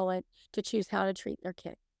their wallet to choose how to treat their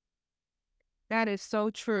kid. That is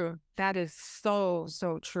so true. That is so,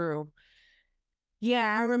 so true.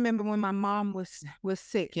 Yeah, I remember when my mom was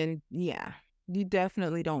sick, and yeah, you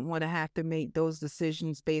definitely don't want to have to make those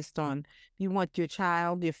decisions based on, you want your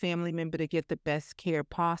child, your family member to get the best care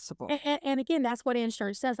possible. And again, that's what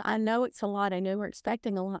insurance says. I know it's a lot. I know we're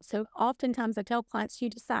expecting a lot. So oftentimes I tell clients,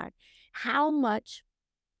 you decide how much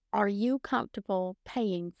are you comfortable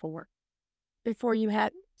paying for before you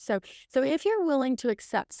have. So if you're willing to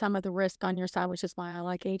accept some of the risk on your side, which is why I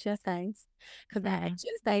like HSAs, because that Mhm.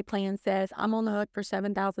 HSA plan says I'm on the hook for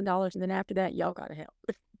 $7,000, and then after that, y'all gotta help.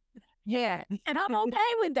 Yeah. And I'm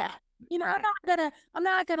okay with that. Right. I'm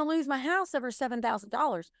not gonna lose my house over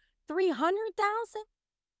 $7,000. 300,000?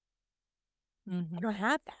 I Mhm. don't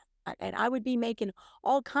have that. And I would be making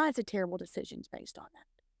all kinds of terrible decisions based on that.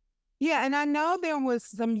 Yeah, and I know there was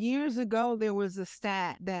some years ago, there was a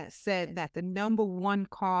stat that said that the number one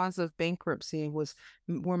cause of bankruptcy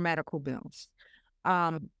were medical bills.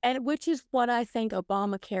 Um, And which is what I think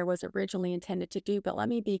Obamacare was originally intended to do. But let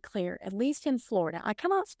me be clear, at least in Florida, I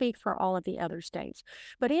cannot speak for all of the other states,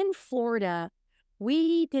 but in Florida,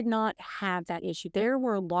 We did not have that issue. There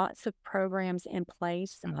were lots of programs in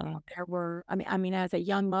place. Mhm. There were, I mean, as a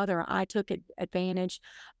young mother, I took advantage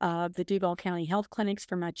of the Duval County Health Clinics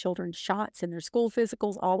for my children's shots and their school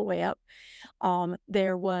physicals all the way up.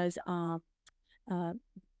 There was uh,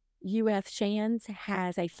 UF Shands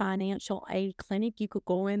has a financial aid clinic. You could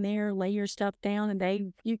go in there, lay your stuff down,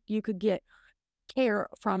 and you could get care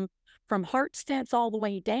from heart stents all the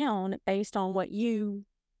way down based on what you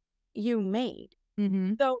made.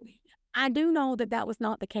 Mhm. So I do know that that was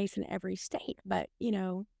not the case in every state, but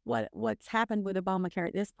what's happened with Obamacare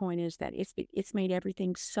at this point is that it's made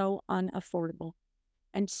everything so unaffordable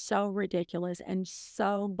and so ridiculous and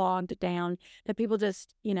so bogged down that people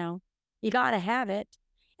just, you got to have it.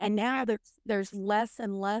 And now there's less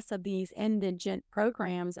and less of these indigent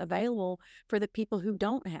programs available for the people who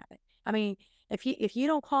don't have it. I mean, if you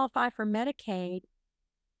don't qualify for Medicaid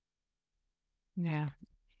Yeah.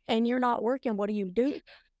 and you're not working, what do you do?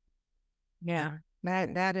 Yeah.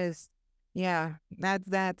 That is, yeah,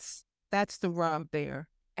 that's the rub there.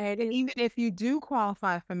 And it is Even if you do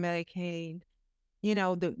qualify for Medicaid,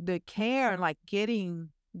 the care, like getting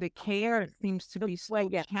the care seems to the be way, so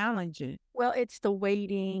yeah. challenging. Well, it's the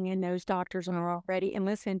waiting, and those doctors are already. And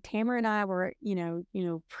listen, Tamara and I were,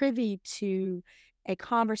 privy to a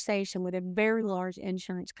conversation with a very large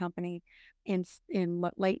insurance company in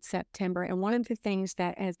late September. And one of the things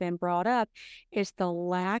that has been brought up is the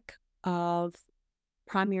lack of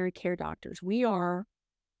primary care doctors. We are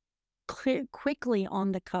quickly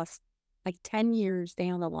on the cusp, like 10 years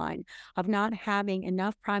down the line, of not having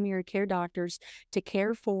enough primary care doctors to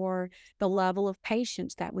care for the level of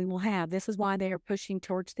patients that we will have. This is why they are pushing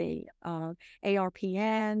towards the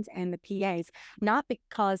ARPNs and the PAs, not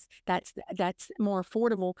because that's more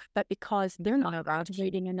affordable, but because they're not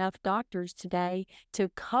graduating enough doctors today to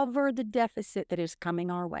cover the deficit that is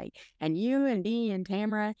coming our way. And you and me and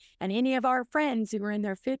Tamara and any of our friends who are in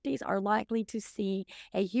their 50s are likely to see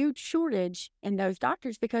a huge shortage in those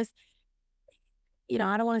doctors because,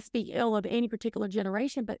 I don't want to speak ill of any particular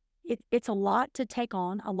generation, but it's a lot to take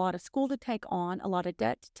on, a lot of school to take on, a lot of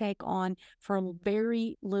debt to take on for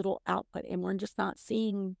very little output. And we're just not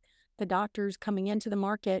seeing the doctors coming into the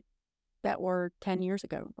market that were 10 years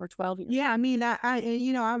ago or 12 years. Yeah, I mean,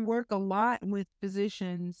 I work a lot with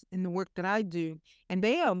physicians in the work that I do, and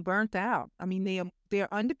they are burnt out. I mean,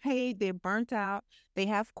 they're underpaid, they're burnt out. They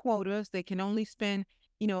have quotas. They can only spend,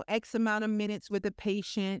 X amount of minutes with a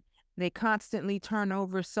patient. They constantly turn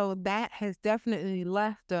over. So that has definitely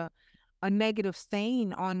left a negative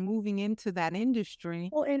stain on moving into that industry.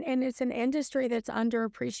 Well, and it's an industry that's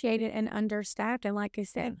underappreciated and understaffed. And like I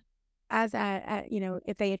said,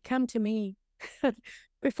 if they had come to me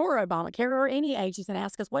before Obamacare or any agency and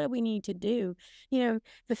asked us, what do we need to do? The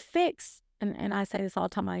fix, and I say this all the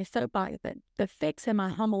time, I soapbox, but the fix, in my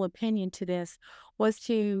humble opinion, to this was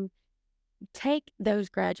to take those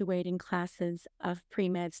graduating classes of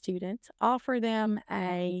pre-med students, offer them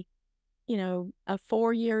a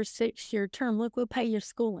 4-year, 6-year term. Look, we'll pay your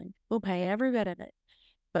schooling. We'll pay every bit of it.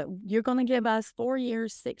 But you're going to give us 4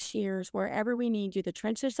 years, 6 years, wherever we need you, the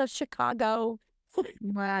trenches of Chicago,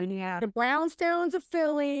 Well, yeah. the brownstones of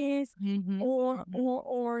Phillies, Hmm. or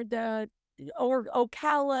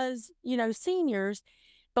Ocala's, seniors.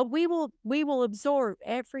 But we will absorb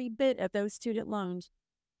every bit of those student loans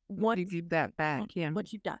You once give that back. Yeah.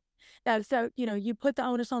 what you've done. So you put the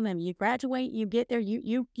onus on them. You graduate, you get there,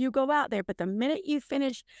 you go out there. But the minute you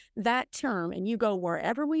finish that term and you go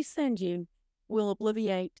wherever we send you, we'll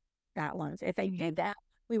obliviate that loans. If they did that,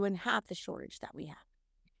 we wouldn't have the shortage that we have.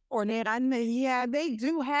 Or And I mean, yeah, they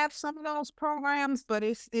do have some of those programs, but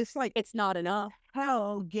it's like it's not enough.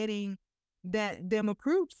 hell getting them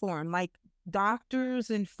approved for them. Like doctors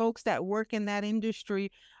and folks that work in that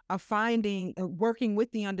industry are finding working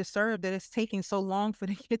with the underserved that it's taking so long for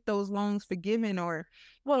to get those loans forgiven or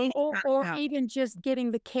Well, any or kind even just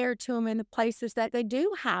getting the care to them in the places that they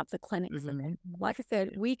do have the clinics. of- Like I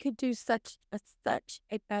said, we could do such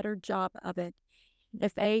a better job of it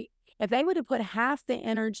if they would have put half the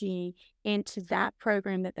energy into that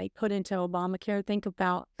program that they put into Obamacare. Think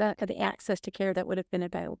about the access to care that would have been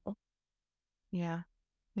available. Yeah.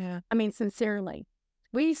 Yeah. I mean, sincerely,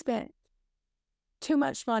 we spent too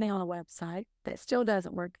much money on a website that still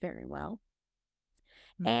doesn't work very well.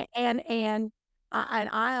 And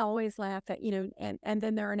I always laugh at, and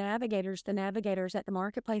then there are navigators, the navigators at the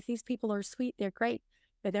marketplace. These people are sweet, they're great,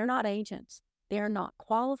 but they're not agents. They're not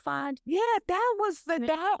qualified. Yeah, that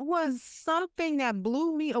was something that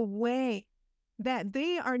blew me away that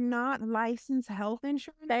they are not licensed health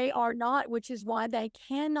insurance. They are not, which is why they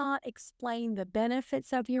cannot explain the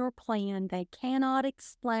benefits of your plan. They cannot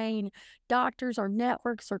explain doctors or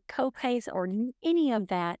networks or copays or any of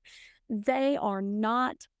that. They are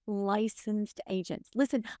not licensed agents.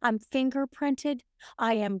 Listen, I'm fingerprinted,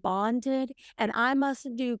 I am bonded, and I must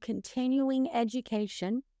do continuing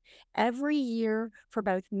education every year for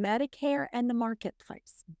both Medicare and the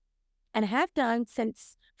marketplace, and have done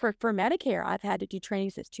since for Medicare. I've had to do training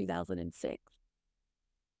since 2006.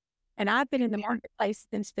 And I've been in the marketplace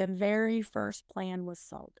since the very first plan was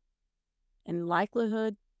sold. And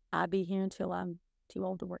likelihood, I'll be here until I'm too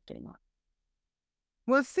old to work anymore.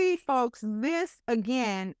 Well, see, folks, this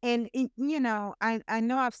again, and I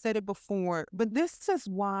know I've said it before, but this is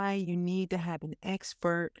why you need to have an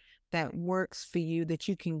expert that works for you that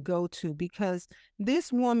you can go to, because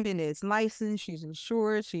this woman is licensed, she's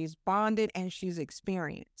insured, she's bonded, and she's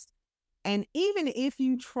experienced. And even if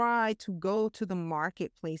you try to go to the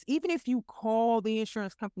marketplace, even if you call the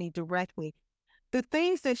insurance company directly, the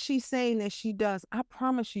things that she's saying that she does, I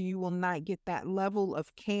promise you, you will not get that level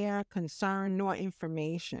of care, concern, nor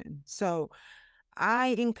information. So I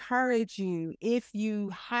encourage you, if you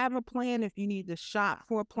have a plan, if you need to shop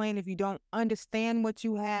for a plan, if you don't understand what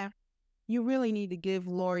you have, you really need to give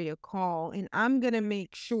Lori a call. And I'm going to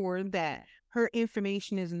make sure that her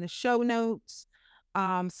information is in the show notes,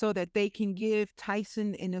 so that they can give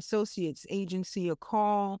Tyson and Associates Agency a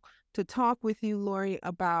call to talk with you, Lori,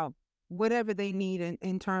 about whatever they need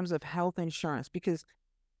in terms of health insurance. Because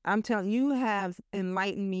I'm telling you, you have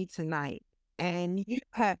enlightened me tonight, and you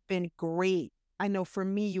have been great. I know for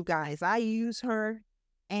me, you guys, I use her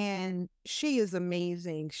and she is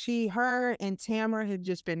amazing. Her and Tamara have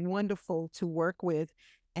just been wonderful to work with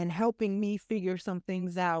and helping me figure some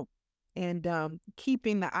things out, and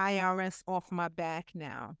keeping the IRS off my back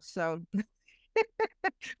now. So,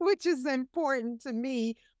 which is important to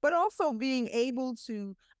me, but also being able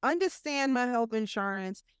to understand my health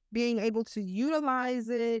insurance, being able to utilize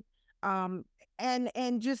it, um,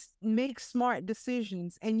 and just make smart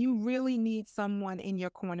decisions. And you really need someone in your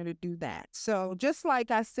corner to do that. So just like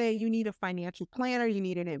I say, you need a financial planner, you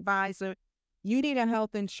need an advisor, you need a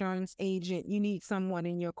health insurance agent, you need someone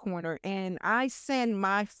in your corner. And I send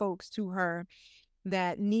my folks to her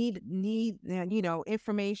that need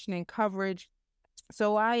information and coverage.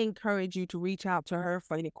 So I encourage you to reach out to her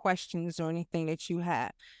for any questions or anything that you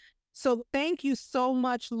have. So thank you so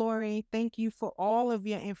much, Lori. Thank you for all of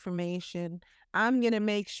your information. I'm going to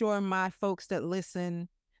make sure my folks that listen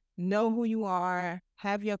know who you are,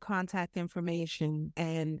 have your contact information,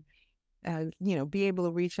 and be able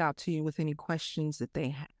to reach out to you with any questions that they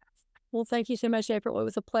have. Well, thank you so much, April. It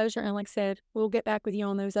was a pleasure. And like I said, we'll get back with you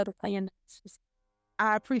on those other plans.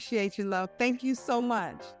 I appreciate you, love. Thank you so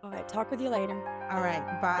much. All right. Talk with you later. All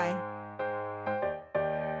right. Bye.